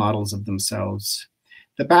scale models of themselves.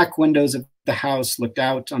 The back windows of the house looked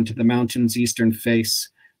out onto the mountain's eastern face,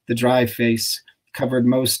 the dry face, covered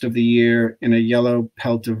most of the year in a yellow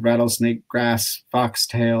pelt of rattlesnake grass,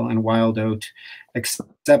 foxtail, and wild oat,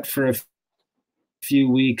 except for a few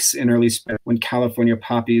weeks in early spring when California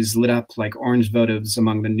poppies lit up like orange votives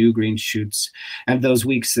among the new green shoots, and those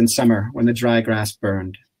weeks in summer when the dry grass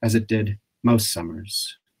burned, as it did most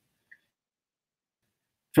summers.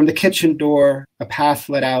 From the kitchen door, a path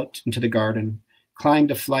led out into the garden,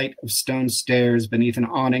 climbed a flight of stone stairs beneath an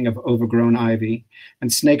awning of overgrown ivy,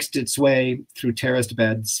 and snaked its way through terraced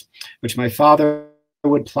beds, which my father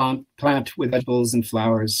would plant with vegetables and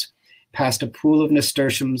flowers, past a pool of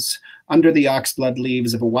nasturtiums, under the oxblood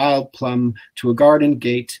leaves of a wild plum, to a garden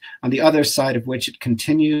gate, on the other side of which it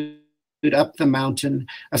continued up the mountain,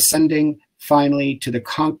 ascending finally to the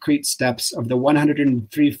concrete steps of the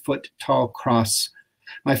 103-foot tall cross.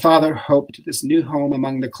 My father hoped this new home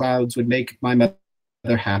among the clouds would make my mother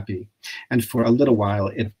happy, and for a little while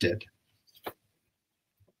it did.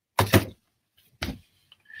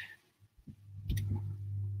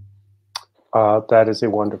 That is a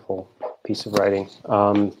wonderful piece of writing.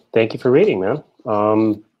 Thank you for reading, man.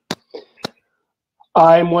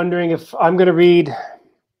 I'm wondering if I'm going to read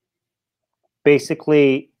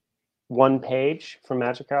basically one page from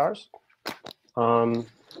Magic Hours. I'd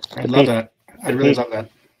love that. I'd really love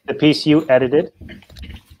that. The piece you edited.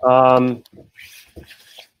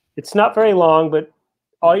 It's not very long, but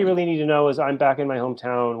all you really need to know is I'm back in my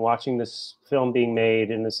hometown watching this film being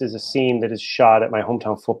made, and this is a scene that is shot at my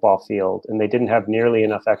hometown football field, and they didn't have nearly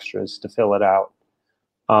enough extras to fill it out.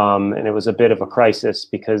 And it was a bit of a crisis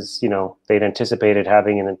because, you know, they'd anticipated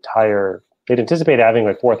having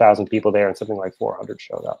like 4,000 people there, and something like 400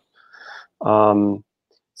 showed up.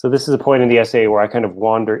 So this is a point in the essay where I kind of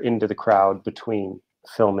wander into the crowd between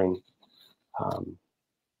filming.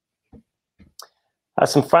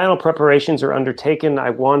 As some final preparations are undertaken, I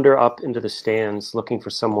wander up into the stands looking for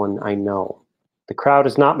someone I know. The crowd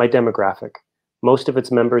is not my demographic, most of its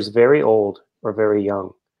members very old or very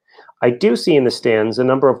young. I do see in the stands a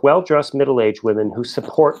number of well-dressed middle-aged women who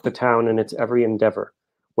support the town in its every endeavor,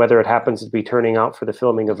 whether it happens to be turning out for the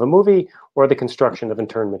filming of a movie or the construction of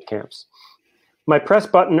internment camps. My press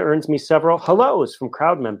button earns me several hellos from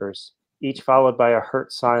crowd members, each followed by a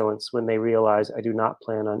hurt silence when they realize I do not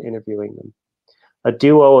plan on interviewing them. A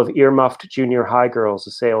duo of ear-muffed junior high girls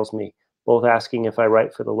assails me, both asking if I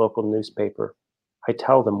write for the local newspaper. I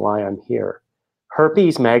tell them why I'm here.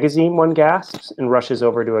 Herpes Magazine, one gasps and rushes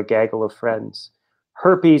over to a gaggle of friends.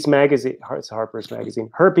 Herpes Magazine, it's Harper's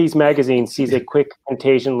Magazine. Herpes Magazine sees a quick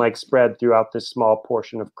contagion-like spread throughout this small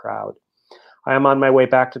portion of crowd. I am on my way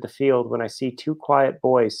back to the field when I see two quiet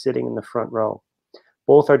boys sitting in the front row.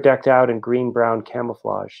 Both are decked out in green-brown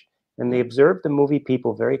camouflage, and they observe the movie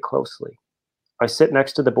people very closely. I sit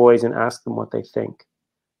next to the boys and ask them what they think.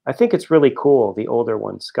 I think it's really cool, the older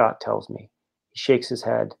one, Scott, tells me. He shakes his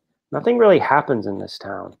head. Nothing really happens in this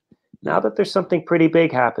town. Now that there's something pretty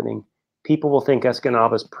big happening, people will think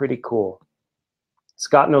Escanava's pretty cool.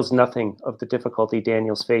 Scott knows nothing of the difficulty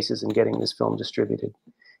Daniels faces in getting this film distributed.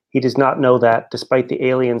 He does not know that, despite the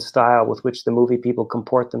alien style with which the movie people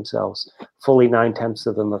comport themselves, fully 9/10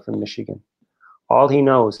 of them are from Michigan. All he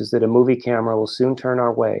knows is that a movie camera will soon turn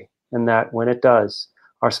our way, and that, when it does,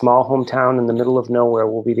 our small hometown in the middle of nowhere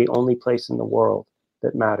will be the only place in the world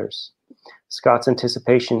that matters. Scott's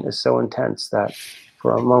anticipation is so intense that,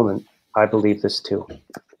 for a moment, I believe this too.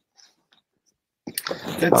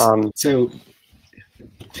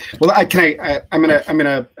 Well, I'm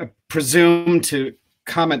gonna presume to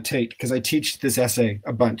commentate because I teach this essay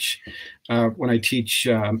a bunch when I teach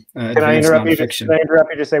advanced nonfiction. Can I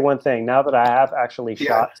interrupt you to say one thing? Now that I have actually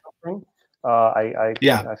shot something,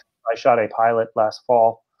 I shot a pilot last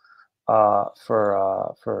fall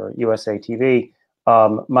for USA TV.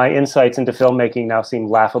 My insights into filmmaking now seem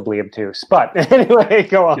laughably obtuse. But anyway,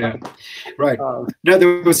 go on. Yeah. Right. No,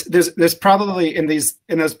 there's probably in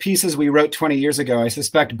those pieces we wrote 20 years ago, I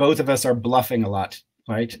suspect both of us are bluffing a lot,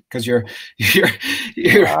 right? Because you're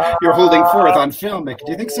holding forth on filmmaking.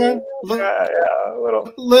 Do you think so?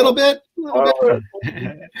 A little bit.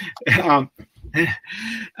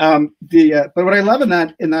 But what I love in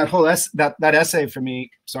that whole that essay for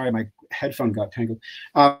me, sorry, my headphone got tangled.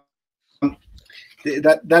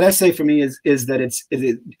 That essay for me is that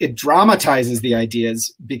it dramatizes the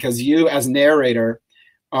ideas because you as narrator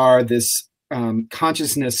are this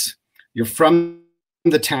consciousness. You're from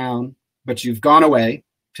the town, but you've gone away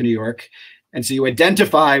to New York, and so you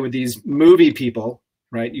identify with these movie people,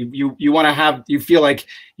 right? You feel like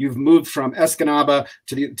you've moved from Escanaba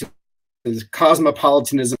to the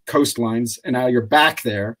cosmopolitanism coastlines, and now you're back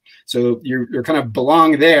there. So you're kind of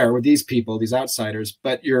belong there with these people, these outsiders,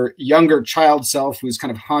 but your younger child self who's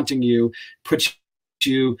kind of haunting you puts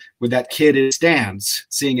you with that kid in stands,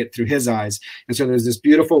 seeing it through his eyes. And so there's this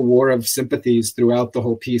beautiful war of sympathies throughout the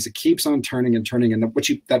whole piece. It keeps on turning and turning. And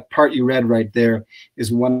that part you read right there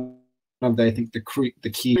is one of the, I think the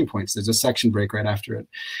key points. There's a section break right after it.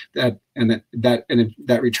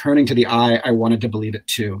 That returning to the I wanted to believe it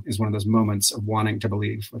too, is one of those moments of wanting to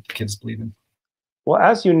believe what the kids believe in. Well,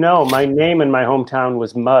 as you know, my name in my hometown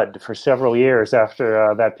was mud for several years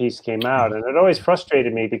after that piece came out. And it always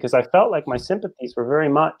frustrated me because I felt like my sympathies were very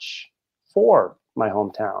much for my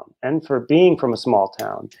hometown and for being from a small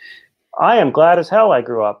town. I am glad as hell I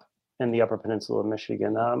grew up in the Upper Peninsula of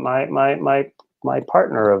Michigan. My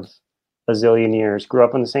partner of a zillion years grew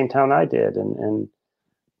up in the same town I did. And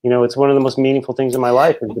you know, it's one of the most meaningful things in my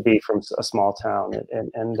life is to be from a small town.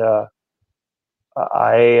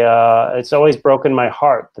 It's always broken my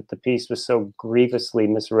heart that the piece was so grievously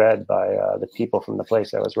misread by the people from the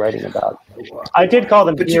place I was writing about. I did call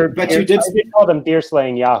them I did call them deer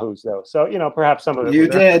slaying yahoos, though. So you know, perhaps some of it. You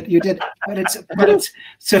did.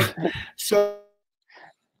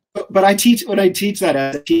 But I teach that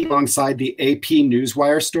as I teach alongside the AP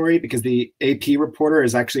Newswire story, because the AP reporter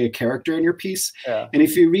is actually a character in your piece. Yeah. And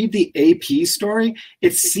if you read the AP story,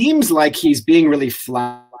 it seems like he's being really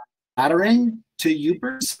flattering to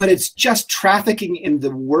Ubers, but it's just trafficking in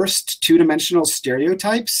the worst two-dimensional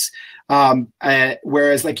stereotypes.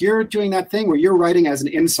 Whereas like you're doing that thing where you're writing as an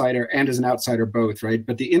insider and as an outsider both, right?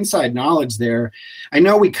 But the inside knowledge there, I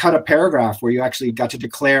know we cut a paragraph where you actually got to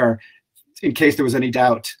declare, in case there was any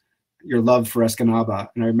doubt, your love for Escanaba.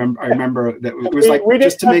 And I remember that it was like,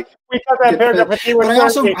 just to make, we cut that paragraph with you. But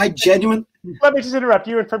I genuinely, let me just interrupt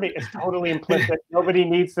you. And for me, it's totally implicit. Nobody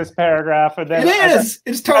needs this paragraph. And then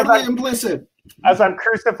it's totally implicit. As I'm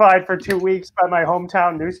crucified for 2 weeks by my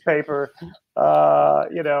hometown newspaper,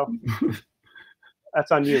 you know,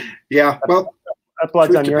 that's on you. Yeah, well, that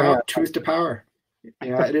blood's on your hands. Truth to power.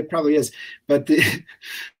 Yeah, it probably is. But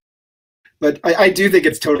I do think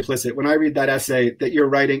it's totally implicit. When I read that essay that you're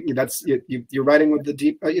writing, you're writing with the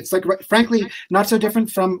deep. It's like, frankly, not so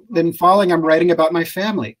different than Falling. I'm writing about my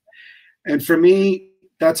family, and for me,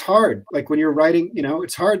 that's hard. Like when you're writing, you know,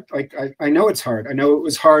 it's hard. Like I know it's hard. I know it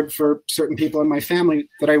was hard for certain people in my family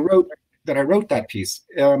that I wrote that piece.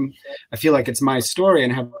 I feel like it's my story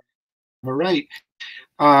and have a right.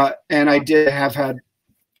 And I did have had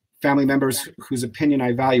family members whose opinion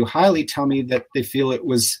I value highly tell me that they feel it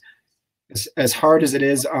was as hard as it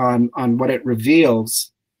is on what it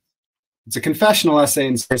reveals. It's a confessional essay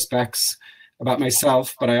in some respects about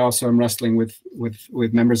myself, but I also am wrestling with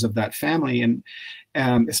members of that family, and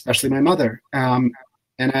especially my mother. And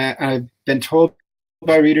I've been told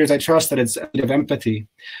by readers I trust that it's a bit of empathy,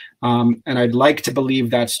 and I'd like to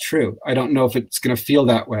believe that's true. I don't know if it's going to feel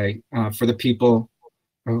that way for the people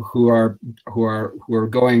who are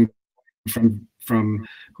going who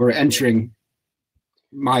are entering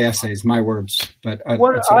my essays, my words, but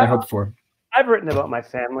that's what I hope for. I've written about my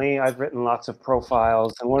family. I've written lots of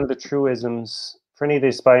profiles, and one of the truisms for any of the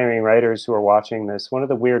aspiring writers who are watching this, one of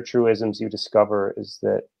the weird truisms you discover is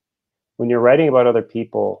that when you're writing about other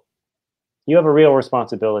people, you have a real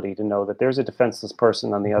responsibility to know that there's a defenseless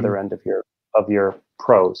person on the other end of your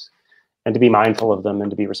prose, and to be mindful of them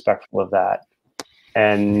and to be respectful of that,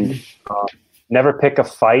 and never pick a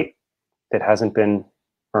fight that hasn't been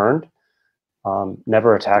earned.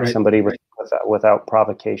 Never attack somebody without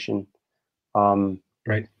provocation.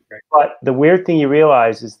 Right. But the weird thing you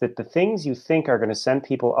realize is that the things you think are going to send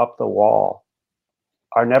people up the wall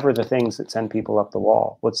are never the things that send people up the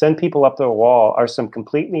wall. What send people up the wall are some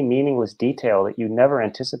completely meaningless detail that you never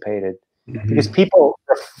anticipated, because people,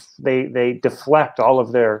 they deflect all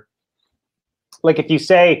of their, like if you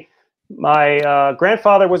say, my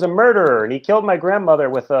grandfather was a murderer and he killed my grandmother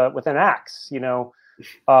with an axe, you know,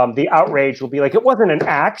 the outrage will be like, it wasn't an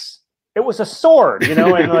axe, it was a sword, you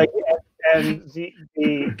know, and like, and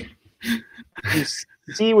you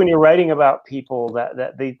see when you're writing about people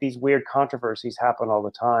that these weird controversies happen all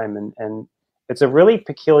the time, and it's a really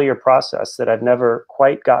peculiar process that I've never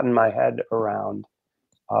quite gotten my head around.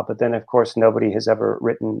 But then, of course, nobody has ever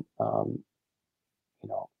written,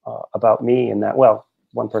 about me in that. Well,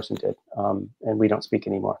 one person did, and we don't speak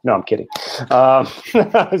anymore. No, I'm kidding.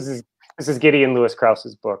 This is Gideon Lewis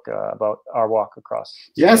Krause's book about our walk across.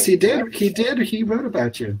 Yes, he did. He wrote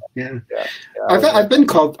about you. Yeah. I've been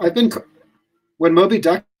called. When Moby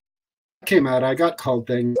Duck came out, I got called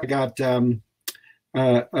things. I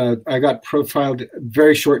got profiled,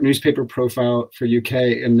 very short newspaper profile for UK,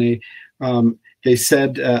 and they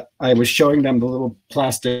said I was showing them the little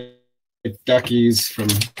plastic duckies from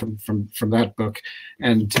that book,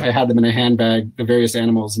 and I had them in a handbag, the various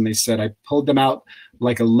animals, and they said I pulled them out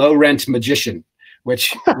like a low rent magician,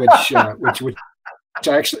 which I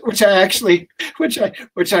actually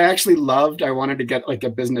loved. I wanted to get like a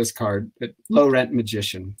business card, but low rent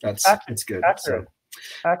magician. It's good.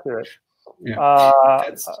 Accurate. Yeah.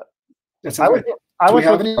 That sounds good. Do we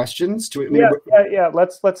have any questions? Yeah.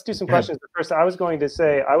 Let's do some questions. But first, I was going to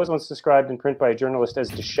say I was once described in print by a journalist as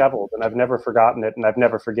disheveled, and I've never forgotten it, and I've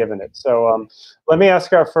never forgiven it. So let me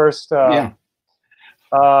ask our first.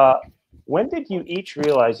 When did you each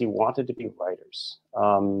realize you wanted to be writers?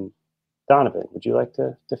 Donovan, would you like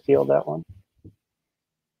to field that one?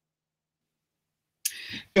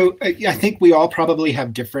 So I think we all probably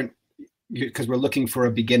have different, because we're looking for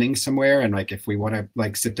a beginning somewhere, and like if we want to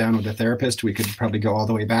like sit down with a therapist, we could probably go all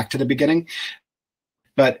the way back to the beginning.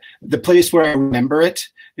 But the place where I remember it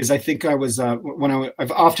is, I think I was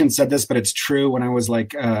I've often said this, but it's true, when I was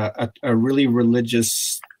like a really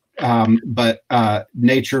religious but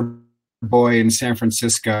nature boy in San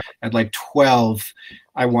Francisco at like 12.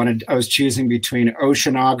 I was choosing between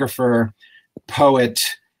oceanographer, poet,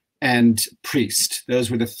 and priest.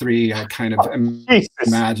 Those were the three I kind of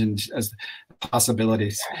imagined as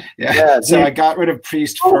possibilities. Yeah. So I got rid of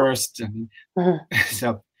priest first, and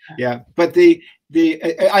so yeah. But I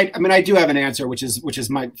mean, I do have an answer, which is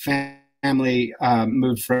my family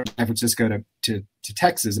moved from San Francisco to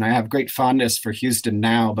Texas, and I have great fondness for Houston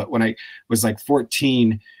now. But when I was like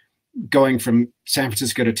 14, going from San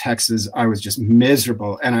Francisco to Texas, I was just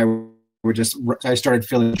miserable, and I started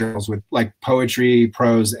filling journals with like poetry,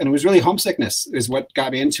 prose, and it was really homesickness is what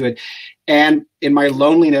got me into it. And in my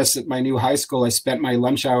loneliness at my new high school, I spent my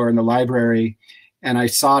lunch hour in the library, and I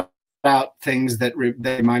sought out things that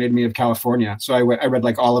reminded me of California. So I read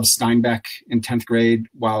like all of Steinbeck in 10th grade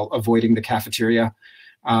while avoiding the cafeteria.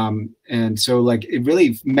 And so like it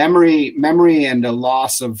really memory and the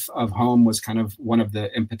loss of home was kind of one of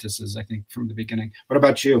the impetuses, I think, from the beginning. What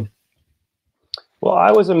about you? Well,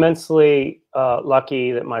 I was immensely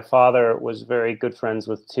lucky that my father was very good friends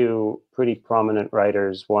with two pretty prominent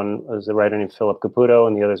writers. One was a writer named Philip Caputo,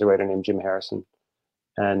 and the other is a writer named Jim Harrison.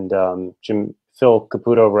 And Phil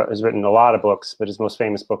Caputo has written a lot of books, but his most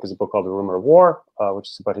famous book is a book called The Rumor of War, which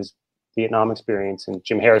is about his Vietnam experience. And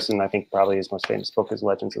Jim Harrison, I think probably his most famous book is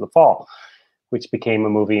Legends of the Fall, which became a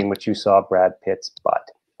movie in which you saw Brad Pitt's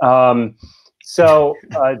butt. So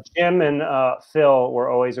Jim and Phil were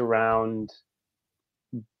always around,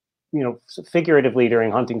 figuratively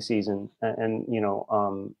during hunting season, and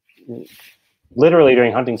literally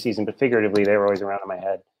during hunting season, but figuratively they were always around in my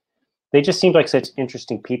head. They just seemed like such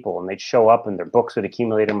interesting people, and they'd show up and their books would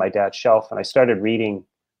accumulate on my dad's shelf. And I started reading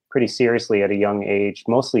pretty seriously at a young age,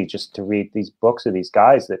 mostly just to read these books of these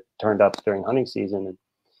guys that turned up during hunting season. And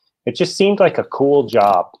it just seemed like a cool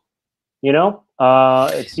job,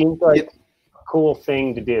 it seemed like a cool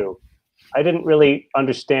thing to do. I didn't really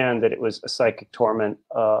understand that it was a psychic torment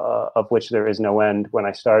of which there is no end when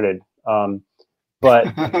I started. But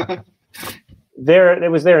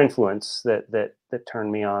it was their influence that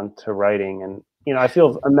turned me on to writing. And, I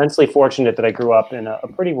feel immensely fortunate that I grew up in a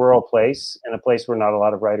pretty rural place, in a place where not a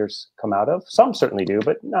lot of writers come out of. Some certainly do,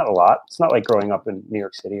 but not a lot. It's not like growing up in New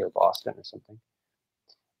York City or Boston or something.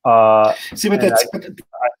 I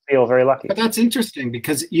feel very lucky. But that's interesting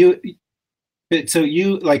because so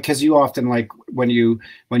you like, because you often like when you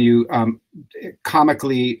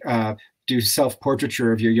comically do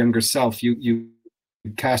self-portraiture of your younger self, you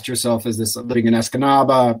cast yourself as this living in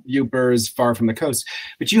Escanaba, Upers, far from the coast.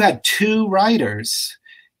 But you had two writers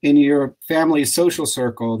in your family's social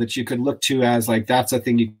circle that you could look to as like, that's a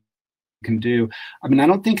thing you can do. I mean, I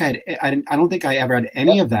don't think I ever had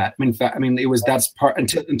any of that. That's part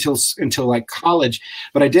until like college.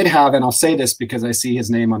 But I did have, and I'll say this because I see his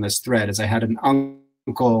name on this thread, is I had an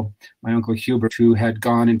uncle, my uncle Hubert, who had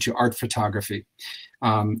gone into art photography.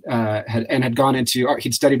 Had gone into art.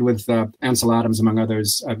 He'd studied with Ansel Adams, among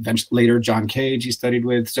others. Later, John Cage he studied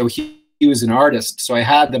with. So he was an artist. So I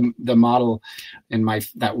had the model in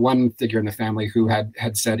that one figure in the family who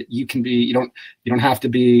had said, you don't have to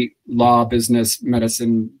be law, business,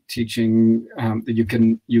 medicine, teaching. You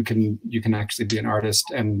can actually be an artist.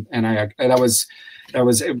 And that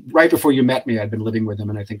was right before you met me. I'd been living with him,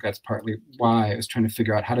 and I think that's partly why I was trying to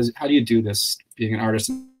figure out how do you do this, being an artist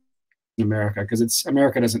in America, because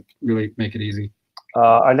America doesn't really make it easy.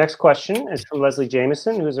 Our next question is from Leslie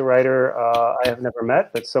Jameson, who's a writer I have never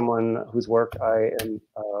met, but someone whose work I am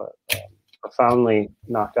profoundly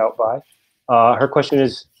knocked out by. Her question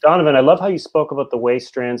is, Donovan, I love how you spoke about the way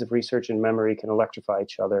strands of research and memory can electrify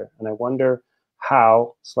each other, and I wonder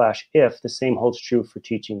how/if the same holds true for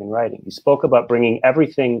teaching and writing. You spoke about bringing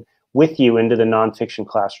everything with you into the nonfiction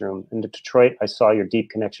classroom. In Detroit, I saw your deep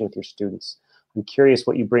connection with your students. I'm curious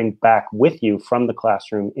what you bring back with you from the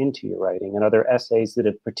classroom into your writing, and other essays that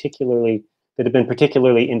have been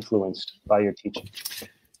particularly influenced by your teaching.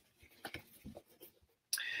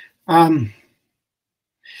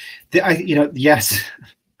 Yes,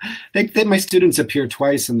 my students appear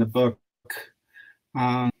twice in the book.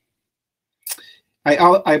 But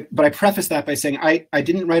I preface that by saying I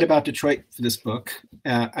didn't write about Detroit for this book.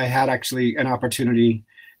 I had actually an opportunity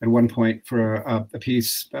at one point for a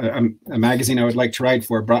piece, a magazine I would like to write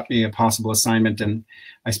for brought me a possible assignment, and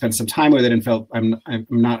I spent some time with it and felt I'm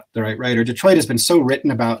not the right writer. Detroit has been so written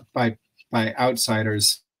about by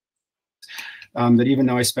outsiders that even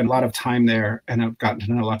though I spend a lot of time there and I've gotten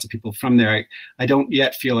to know lots of people from there, I don't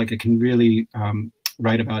yet feel like I can really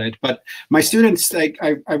write about it. But my students,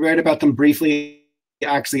 I read about them briefly,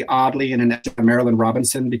 actually oddly, in an essay on Marilynne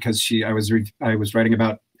Robinson, because I was writing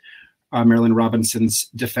about Marilynne Robinson's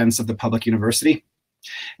defense of the public university,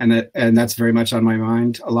 and that's very much on my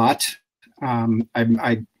mind a lot. In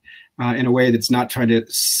a way that's not trying to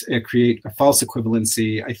create a false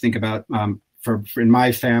equivalency. I think about in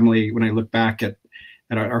my family, when I look back at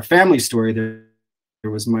our family story, there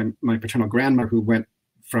was my paternal grandmother who went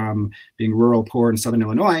from being rural, poor in Southern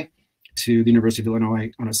Illinois to the University of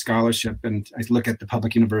Illinois on a scholarship. And I look at the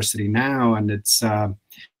public university now, and it's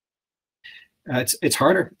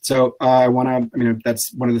harder. So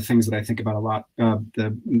that's one of the things that I think about a lot.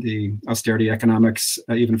 The austerity economics,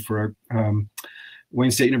 even for Wayne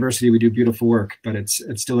State University, we do beautiful work, but it's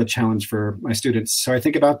still a challenge for my students. So I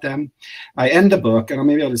think about them. I end the book, and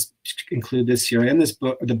maybe I'll just include this here. I end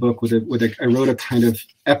the book with I wrote a kind of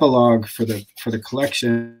epilogue for the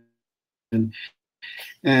collection,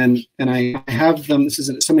 and I have them. This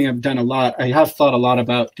isn't something I've done a lot. I have thought a lot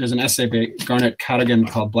about. There's an essay by Garnet Cadogan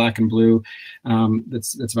called "Black and Blue,"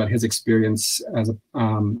 that's about his experience as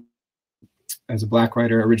a Black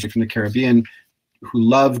writer originally from the Caribbean, who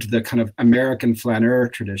loved the kind of American flaneur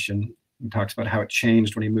tradition. He talks about how it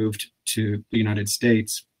changed when he moved to the United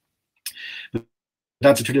States. But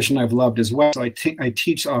that's a tradition I've loved as well. So I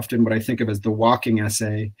teach often what I think of as the walking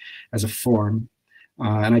essay as a form.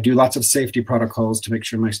 And I do lots of safety protocols to make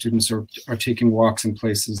sure my students are taking walks in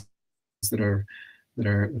places that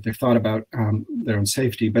they've thought about their own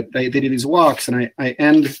safety. But they do these walks, and I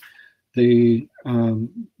end the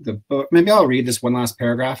book. Maybe I'll read this one last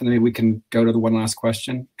paragraph, and then maybe we can go to the one last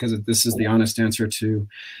question, because this is the honest answer to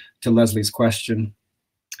Leslie's question.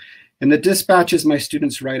 In the dispatches my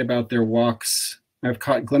students write about their walks, I've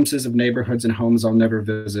caught glimpses of neighborhoods and homes I'll never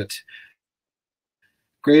visit.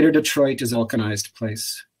 Greater Detroit is a vulcanized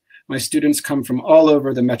place. My students come from all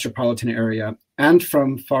over the metropolitan area and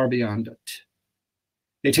from far beyond it.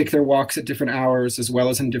 They take their walks at different hours, as well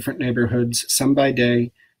as in different neighborhoods, some by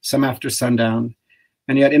day, some after sundown.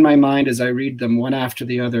 And yet in my mind, as I read them one after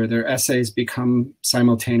the other, their essays become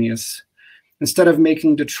simultaneous. Instead of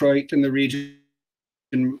making Detroit and the region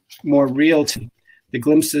more real to me, the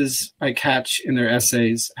glimpses I catch in their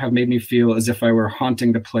essays have made me feel as if I were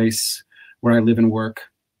haunting the place where I live and work,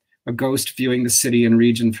 a ghost viewing the city and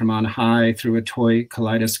region from on high through a toy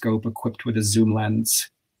kaleidoscope equipped with a zoom lens.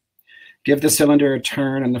 Give the cylinder a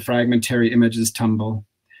turn and the fragmentary images tumble.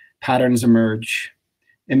 Patterns emerge.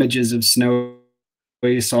 Images of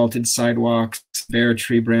snowy, salted sidewalks, bare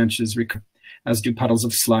tree branches, as do puddles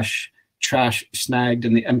of slush, trash snagged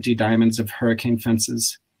in the empty diamonds of hurricane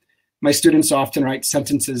fences. My students often write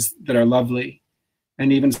sentences that are lovely,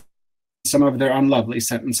 and even some of their unlovely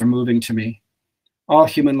sentences are moving to me. All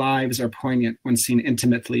human lives are poignant when seen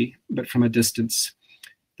intimately, but from a distance.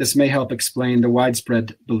 This may help explain the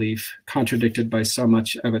widespread belief, contradicted by so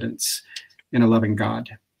much evidence, in a loving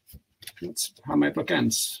God. That's how my book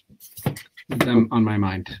ends, with them on my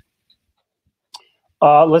mind.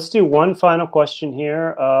 Let's do one final question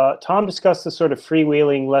here. Tom discussed the sort of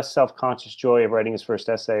freewheeling, less self-conscious joy of writing his first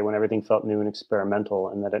essay when everything felt new and experimental,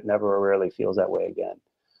 and that it never or rarely feels that way again.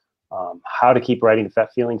 How to keep writing if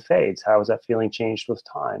that feeling fades? How has that feeling changed with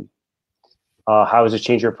time? How has it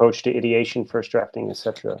changed your approach to ideation, first drafting,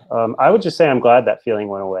 etc.? I would just say I'm glad that feeling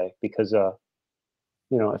went away, because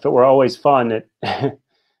if it were always fun, it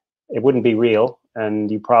it wouldn't be real, and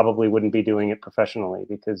you probably wouldn't be doing it professionally,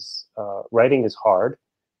 because writing is hard.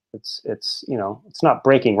 It's not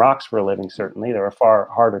breaking rocks for a living. Certainly, there are far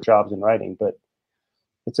harder jobs than writing, but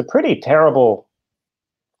it's a pretty terrible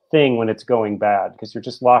thing when it's going bad, because you're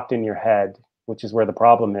just locked in your head, which is where the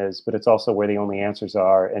problem is, but it's also where the only answers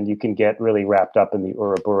are, and you can get really wrapped up in the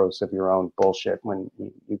Ouroboros of your own bullshit when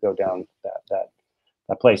you go down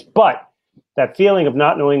that place. But that feeling of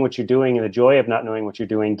not knowing what you're doing and the joy of not knowing what you're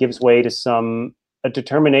doing gives way to a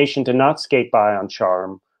determination to not skate by on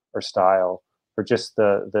charm or style, or just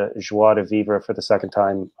the joie de vivre for the second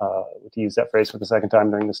time, to use that phrase for the second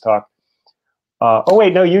time during this talk. Oh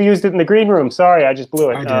wait, no, you used it in the green room. Sorry, I just blew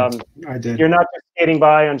it. I did. You're not just skating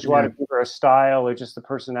by on joie de vivre or style or just the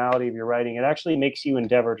personality of your writing. It actually makes you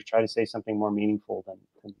endeavor to try to say something more meaningful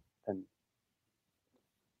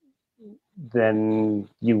than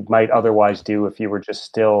you might otherwise do if you were just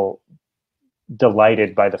still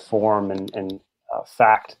delighted by the form and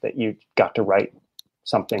fact that you got to write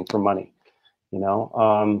something for money, you know,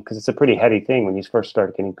 because it's a pretty heady thing when you first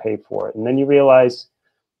start getting paid for it. And then you realize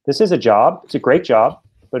this is a job. It's a great job,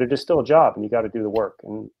 but it is still a job, and you got to do the work.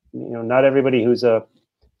 And you know, not everybody who's a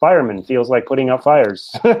fireman feels like putting out fires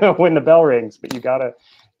when the bell rings, but you gotta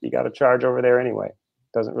charge over there anyway.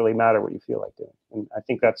 It doesn't really matter what you feel like doing. And I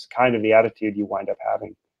think that's kind of the attitude you wind up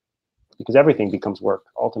having, because everything becomes work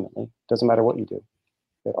ultimately. It doesn't matter what you do.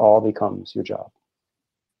 It all becomes your job.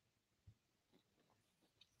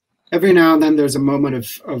 Every now and then there's a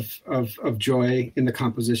moment of joy in the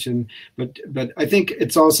composition, but I think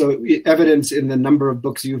it's also evidence in the number of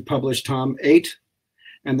books you've published, Tom, 8,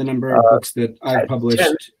 and the number of books that I've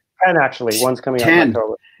published. 10 actually. One's coming out in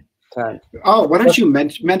October. 10. Oh, why don't you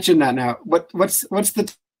mention that now? What's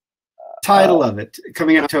the title of it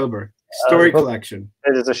coming out in October? Story collection.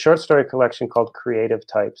 It is a short story collection called Creative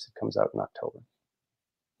Types. It comes out in October.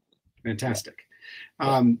 Fantastic.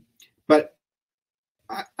 But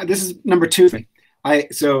this is number 2 for me. There's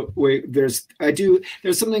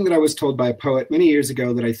something that I was told by a poet many years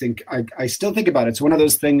ago that I think I still think about. It's one of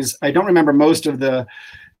those things. I don't remember most of the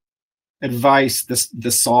advice,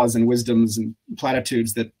 the saws and wisdoms and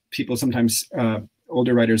platitudes that people sometimes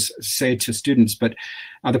older writers say to students. But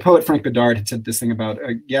the poet Frank Bedard had said this thing about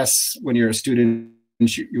yes, when you're a student,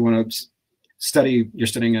 you want to study. You're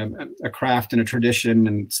studying a craft and a tradition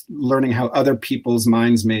and learning how other people's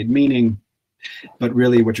minds made meaning. But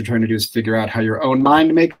really what you're trying to do is figure out how your own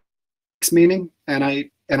mind makes meaning. And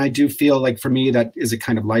I do feel like for me, that is a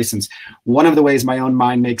kind of license. One of the ways my own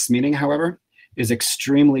mind makes meaning, however, is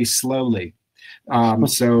extremely slowly.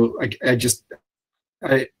 So I'll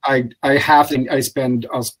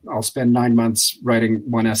spend 9 months writing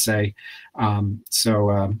one essay. And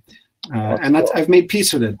I've made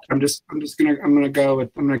peace with it. I'm gonna go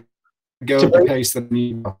at the pace that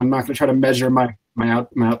I'm not gonna try to measure my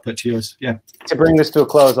output to yours. Yeah. To bring this to a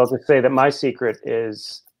close, I'll just say that my secret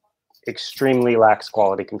is extremely lax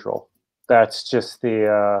quality control. That's just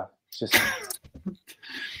the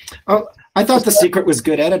Oh, I thought the secret was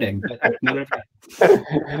good editing. But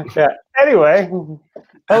yeah. Anyway,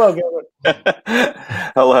 hello, Gilbert.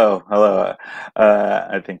 hello.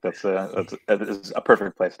 I think that is a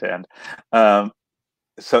perfect place to end.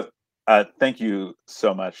 So thank you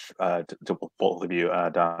so much to both of you,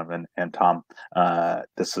 Donovan and Tom.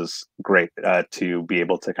 This is great to be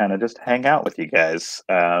able to kind of just hang out with you guys.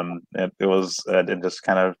 It was and just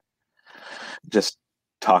kind of just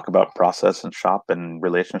talk about process and shop and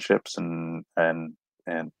relationships and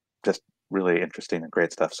just really interesting and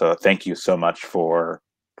great stuff. So thank you so much for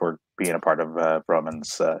being a part of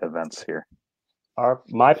Vroman's events here.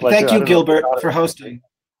 My pleasure. Thank you, Gilbert, for hosting.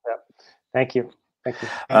 Yeah. Thank you. Thank you.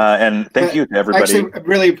 And thank you to everybody. Actually, I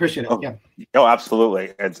really appreciate it. Yeah. Oh,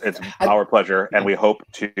 absolutely. It's our pleasure, and we hope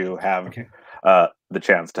to have the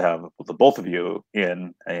chance to have the both of you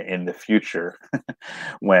in the future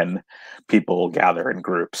when people gather in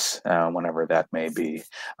groups, whenever that may be.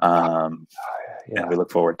 And we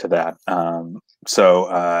look forward to that.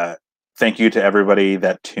 So thank you to everybody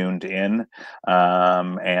that tuned in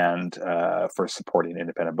and for supporting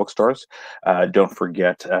independent bookstores. Don't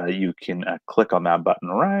forget, you can click on that button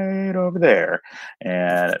right over there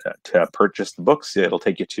and to purchase the books. It'll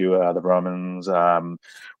take you to the Vroman's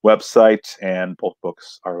website, and both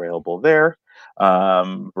books are available there.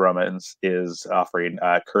 Vroman's is offering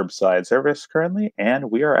curbside service currently, and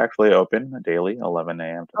we are actually open daily, 11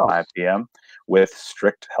 a.m. to 5 p.m. with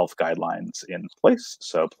strict health guidelines in place.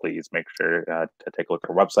 So please make sure to take a look at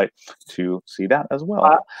our website to see that as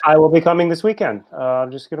well. I will be coming this weekend.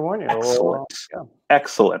 I'm just going to warn you.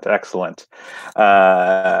 Excellent.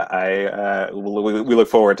 We look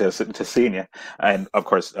forward to seeing you, and of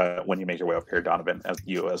course, when you make your way up here, Donovan,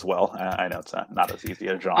 you as well. I know it's not as easy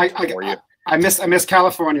a jaunt for you. I miss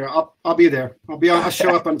California. I'll be there. I'll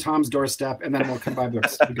show up on Tom's doorstep, and then we'll come buy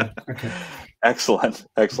books. Okay. Excellent.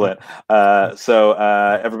 So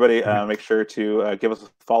everybody, make sure to give us a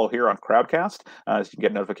follow here on Crowdcast, so you can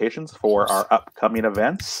get notifications for our upcoming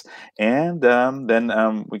events. And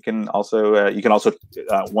then we can also you can also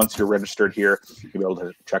once you're registered here, you'll be able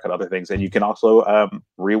to check out other things, and you can also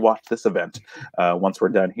rewatch this event. Once we're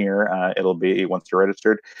done here, it'll be, once you're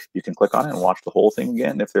registered, you can click on it and watch the whole thing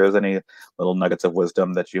again if there's any little nuggets of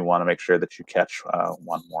wisdom that you want to make sure that you catch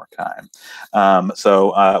one more time.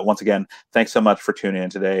 So once again, thanks so much for tuning in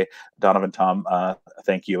today. Donovan, Tom,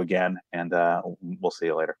 thank you again, and we'll see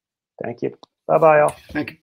you later. Thank you. Bye-bye, all. Thank you.